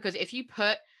boundaries, because if you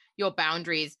put your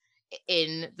boundaries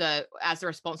as the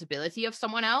responsibility of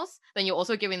someone else, then you're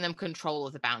also giving them control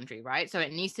of the boundary, right? So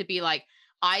it needs to be like,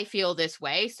 I feel this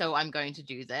way, so I'm going to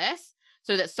do this,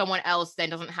 so that someone else then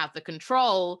doesn't have the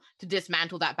control to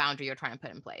dismantle that boundary you're trying to put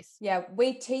in place. Yeah,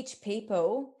 we teach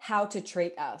people how to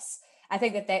treat us. I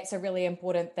think that that's a really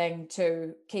important thing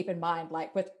to keep in mind,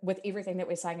 like with everything that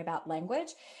we're saying about language.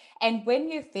 And when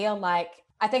you feel like,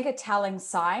 I think a telling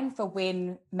sign for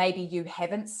when maybe you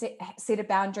haven't set a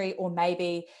boundary, or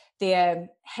maybe there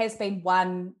has been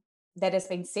one that has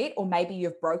been set, or maybe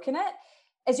you've broken it,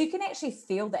 is you can actually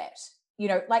feel that,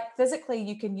 like physically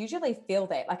you can usually feel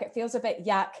that, like it feels a bit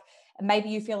yuck. Maybe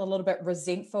you feel a little bit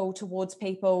resentful towards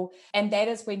people. And that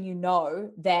is when you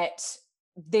know that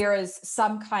there is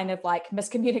some kind of like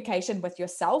miscommunication with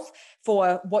yourself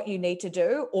for what you need to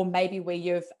do, or maybe where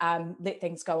you've let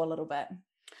things go a little bit.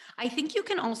 I think you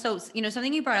can also,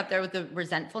 something you brought up there with the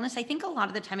resentfulness, I think a lot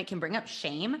of the time it can bring up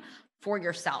shame for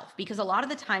yourself, because a lot of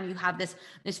the time you have this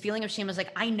feeling of shame is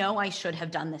like, I know I should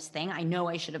have done this thing. I know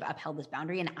I should have upheld this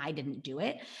boundary and I didn't do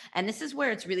it. And this is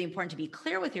where it's really important to be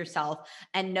clear with yourself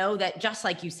and know that, just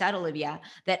like you said, Olivia,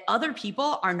 that other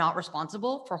people are not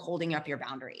responsible for holding up your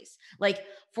boundaries. Like,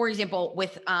 for example,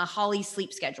 with Holly's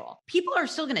sleep schedule, people are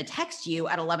still going to text you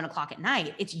at 11 o'clock at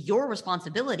night. It's your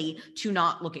responsibility to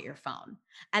not look at your phone.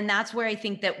 And that's where I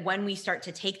think that when we start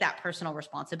to take that personal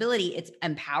responsibility, it's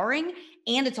empowering,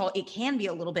 and it can be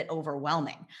a little bit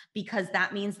overwhelming, because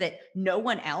that means that no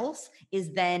one else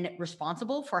is then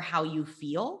responsible for how you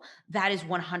feel. That is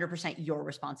 100% your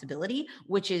responsibility,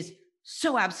 which is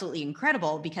so absolutely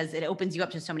incredible because it opens you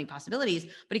up to so many possibilities,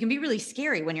 but it can be really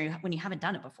scary when you haven't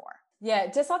done it before. Yeah,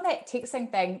 just on that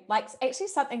texting thing, like actually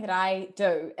something that I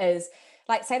do is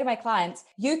like say to my clients,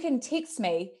 you can text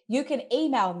me, you can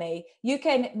email me, you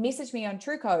can message me on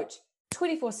True Coach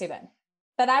 24/7,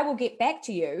 but I will get back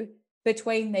to you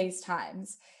between these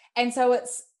times. And so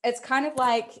it's kind of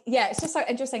like, yeah, it's just so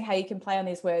interesting how you can play on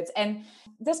these words. And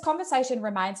this conversation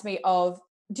reminds me of,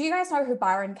 do you guys know who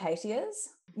Byron Katie is?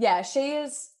 Yeah,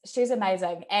 she's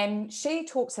amazing. And she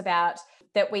talks about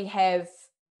that we have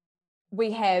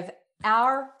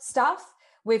our stuff.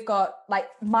 We've got like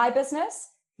my business,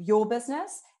 your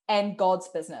business, and God's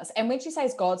business. And when she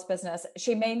says God's business,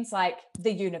 she means like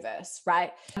the universe,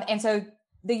 right? And so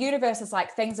the universe is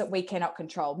like things that we cannot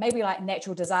control, maybe like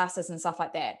natural disasters and stuff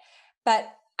like that. But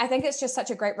I think it's just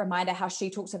such a great reminder how she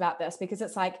talks about this, because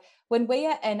it's like when we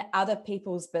are in other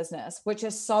people's business, which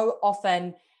is so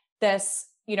often this,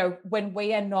 when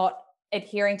we are not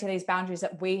adhering to these boundaries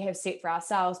that we have set for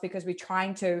ourselves because we're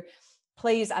trying to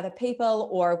please other people,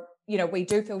 or we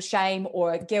do feel shame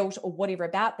or guilt or whatever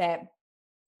about that,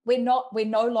 we're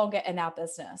no longer in our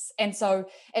business. And so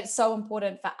it's so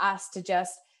important for us to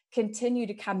just continue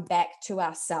to come back to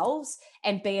ourselves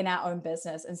and be in our own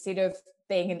business instead of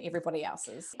being in everybody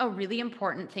else's. A really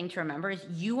important thing to remember is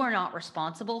you are not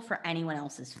responsible for anyone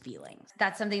else's feelings.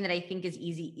 That's something that I think is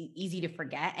easy to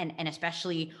forget. And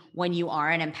especially when you are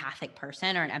an empathic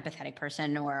person or an empathetic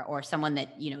person or someone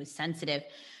that, is sensitive,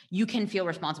 you can feel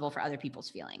responsible for other people's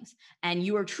feelings. And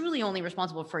you are truly only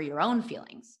responsible for your own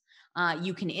feelings.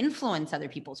 You can influence other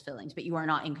people's feelings, but you are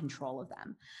not in control of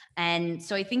them. And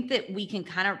so I think that we can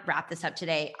kind of wrap this up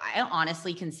today. I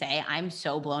honestly can say I'm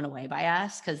so blown away by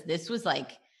us, because this was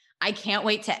like, I can't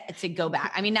wait to go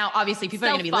back. I mean, now obviously people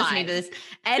are going to be listening to this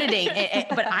editing,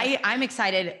 but I'm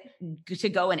excited to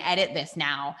go and edit this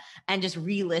now and just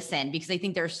re-listen, because I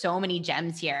think there are so many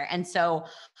gems here. And so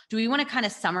do we want to kind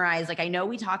of summarize? Like, I know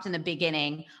we talked in the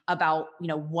beginning about,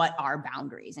 what are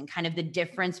boundaries and kind of the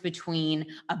difference between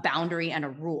a boundary and a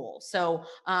rule. So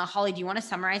Holly, do you want to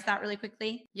summarize that really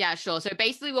quickly? Yeah, sure. So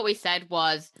basically what we said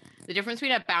was the difference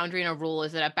between a boundary and a rule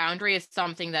is that a boundary is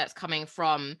something that's coming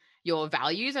from your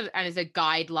values and is a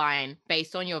guideline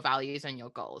based on your values and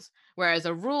your goals. Whereas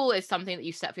a rule is something that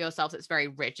you set for yourself that's very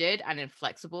rigid and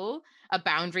inflexible. A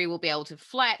boundary will be able to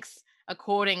flex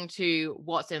according to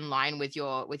what's in line with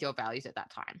your values at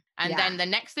that time. And then the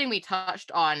next thing we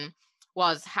touched on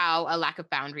was how a lack of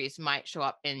boundaries might show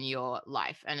up in your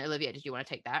life. And Olivia, did you want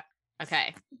to take that?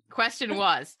 Okay. Question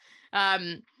was,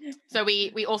 so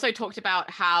we also talked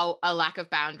about how a lack of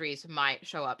boundaries might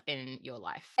show up in your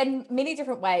life. In many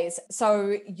different ways.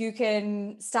 So you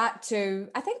can start to,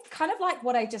 I think kind of like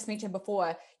what I just mentioned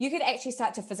before, you could actually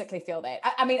start to physically feel that.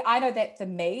 I mean, I know that for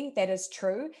me, that is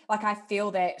true. Like I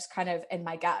feel that kind of in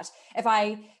my gut. If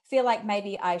I feel like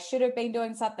maybe I should have been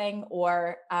doing something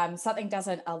or something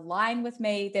doesn't align with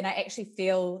me, then I actually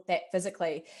feel that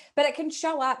physically. But it can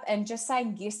show up in just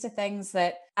saying yes to things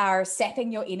that are sapping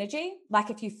your energy. Like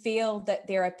if you feel that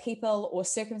there are people or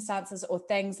circumstances or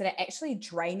things that are actually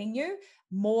draining you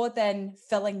more than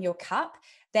filling your cup,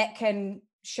 that can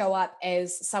show up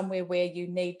as somewhere where you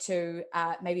need to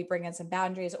maybe bring in some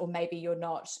boundaries, or maybe you're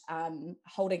not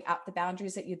holding up the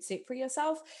boundaries that you'd set for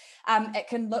yourself. It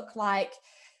can look like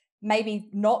maybe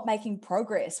not making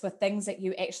progress with things that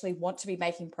you actually want to be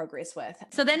making progress with.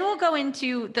 So then we'll go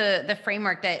into the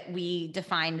framework that we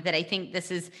defined, that I think this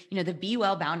is, the Be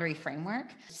Well boundary framework,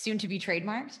 soon to be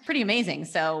trademarked. Pretty amazing.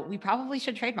 So we probably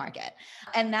should trademark it.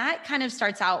 And that kind of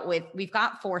starts out with, we've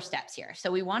got 4 steps here.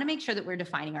 So we want to make sure that we're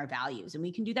defining our values, and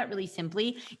we can do that really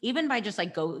simply, even by just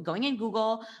like going in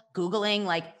Googling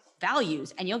like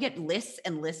values, and you'll get lists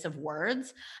and lists of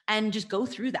words, and just go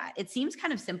through that. It seems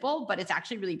kind of simple, but it's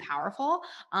actually really powerful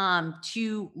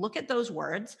to look at those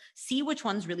words, see which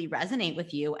ones really resonate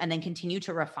with you, and then continue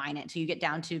to refine it until you get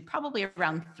down to probably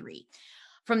around 3.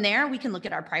 From there, we can look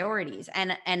at our priorities.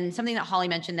 And something that Holly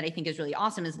mentioned that I think is really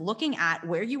awesome is looking at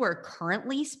where you are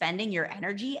currently spending your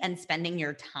energy and spending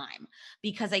your time.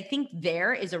 Because I think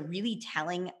there is a really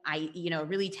telling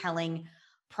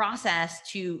process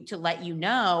to let you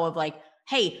know of like,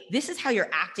 hey, this is how you're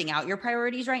acting out your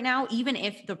priorities right now, even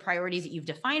if the priorities that you've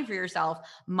defined for yourself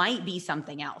might be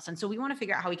something else. And so we want to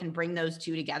figure out how we can bring those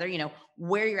two together,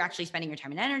 where you're actually spending your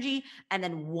time and energy, and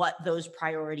then what those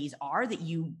priorities are that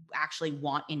you actually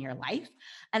want in your life.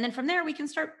 And then from there, we can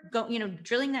start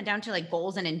drilling that down to like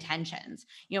goals and intentions.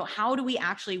 How do we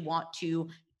actually want to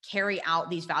carry out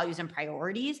these values and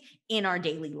priorities in our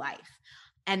daily life?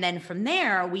 And then from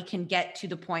there, we can get to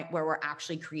the point where we're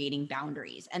actually creating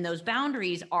boundaries. And those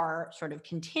boundaries are sort of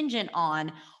contingent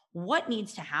on what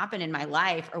needs to happen in my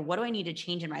life, or what do I need to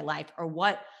change in my life, or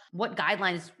what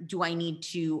guidelines do I need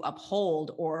to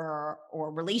uphold, or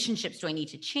relationships do I need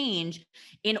to change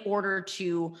in order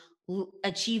to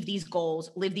achieve these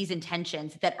goals, live these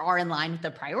intentions that are in line with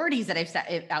the priorities that I've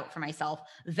set out for myself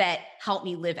that help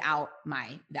me live out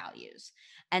my values.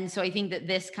 And so I think that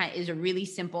this kind of is a really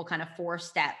simple kind of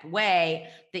 4-step way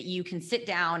that you can sit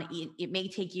down. It may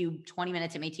take you 20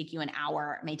 minutes. It may take you an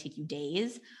hour. It may take you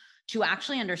days to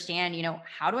actually understand,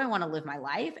 how do I want to live my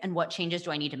life, and what changes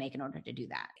do I need to make in order to do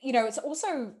that? It's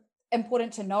also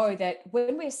important to know that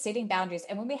when we're setting boundaries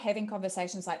and when we're having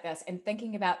conversations like this and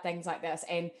thinking about things like this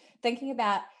and thinking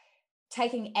about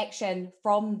taking action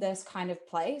from this kind of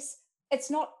place, it's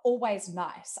not always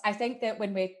nice. I think that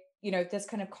when we're this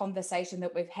kind of conversation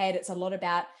that we've had, it's a lot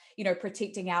about,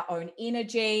 protecting our own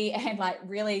energy and like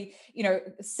really,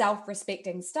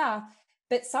 self-respecting stuff.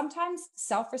 But sometimes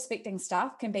self-respecting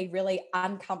stuff can be really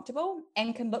uncomfortable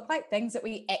and can look like things that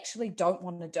we actually don't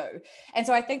want to do. And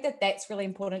so I think that that's really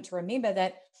important to remember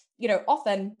that,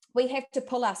 often we have to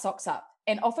pull our socks up,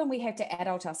 and often we have to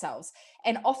adult ourselves.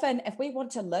 And often if we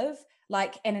want to live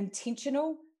like an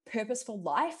intentional, purposeful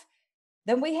life,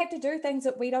 then we have to do things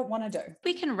that we don't want to do.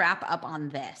 We can wrap up on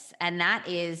this. And that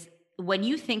is, when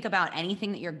you think about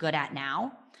anything that you're good at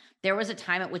now, there was a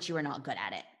time at which you were not good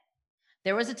at it.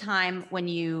 There was a time when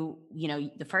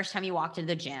the first time you walked into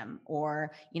the gym,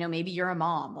 or, maybe you're a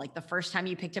mom, like the first time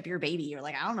you picked up your baby, you're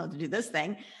like, I don't know how to do this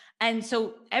thing. And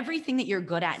so everything that you're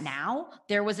good at now,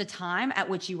 there was a time at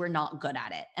which you were not good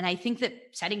at it. And I think that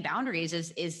setting boundaries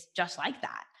is just like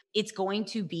that. It's going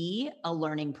to be a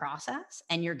learning process,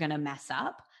 and you're going to mess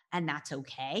up, and that's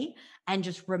okay. And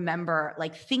just remember,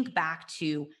 think back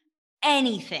to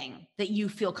anything that you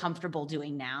feel comfortable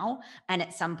doing now. And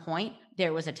at some point,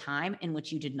 there was a time in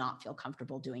which you did not feel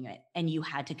comfortable doing it, and you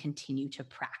had to continue to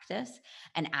practice.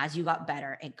 And as you got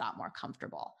better, it got more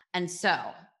comfortable. And so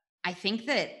I think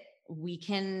that we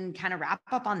can kind of wrap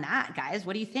up on that, guys.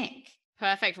 What do you think?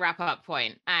 Perfect wrap up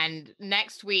point. And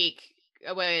next week,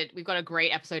 we've got a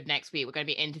great episode next week. We're going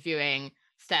to be interviewing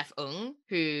Steph Ung,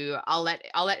 who I'll let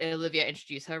Olivia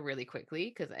introduce her really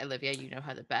quickly, because Olivia, you know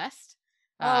her the best.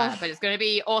 But it's going to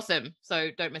be awesome,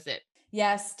 so don't miss it.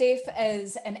 Yeah, Steph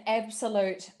is an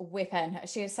absolute weapon.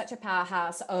 She is such a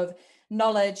powerhouse of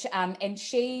knowledge, and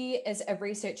she is a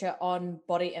researcher on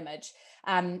body image,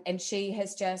 and she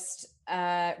has just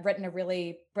written a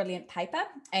really brilliant paper,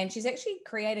 and she's actually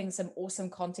creating some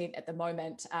awesome content at the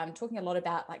moment, talking a lot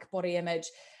about like body image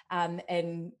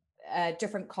in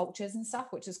different cultures and stuff,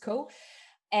 which is cool.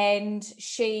 And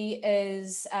she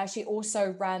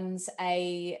also runs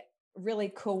a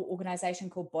really cool organization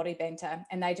called Body Banter,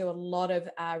 and they do a lot of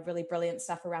really brilliant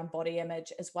stuff around body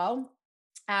image as well.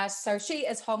 So she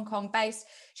is Hong Kong based.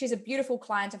 She's a beautiful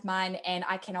client of mine, and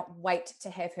I cannot wait to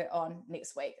have her on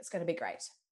next week. It's going to be great.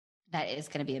 That is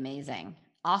going to be amazing.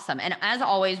 Awesome. And as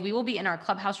always, we will be in our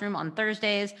Clubhouse room on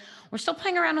Thursdays. We're still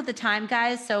playing around with the time,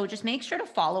 guys. So just make sure to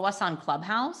follow us on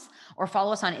Clubhouse or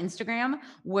follow us on Instagram,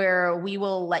 where we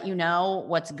will let you know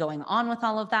what's going on with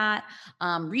all of that.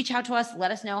 Reach out to us.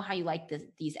 Let us know how you like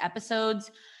these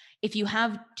episodes. If you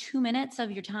have 2 minutes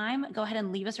of your time, go ahead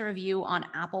and leave us a review on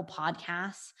Apple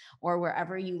Podcasts or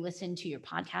wherever you listen to your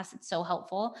podcast. It's so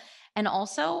helpful. And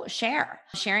also share.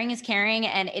 Sharing is caring,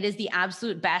 and it is the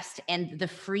absolute best and the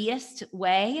freest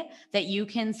way that you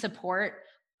can support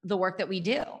the work that we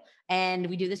do. And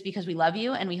we do this because we love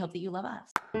you, and we hope that you love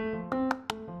us.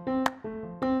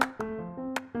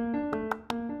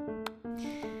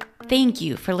 Thank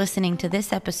you for listening to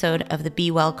this episode of the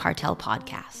Be Well Cartel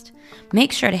podcast.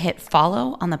 Make sure to hit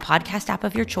follow on the podcast app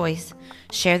of your choice,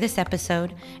 share this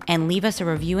episode, and leave us a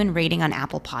review and rating on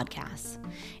Apple Podcasts.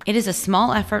 It is a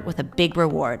small effort with a big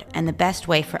reward, and the best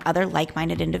way for other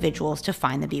like-minded individuals to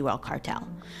find the Be Well Cartel.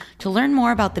 To learn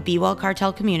more about the Be Well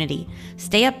Cartel community,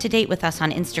 stay up to date with us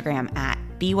on Instagram at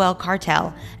Be Well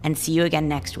Cartel, and see you again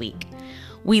next week.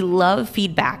 We love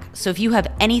feedback, so if you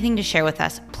have anything to share with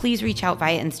us, please reach out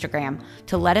via Instagram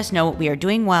to let us know what we are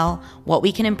doing well, what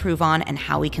we can improve on, and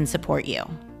how we can support you.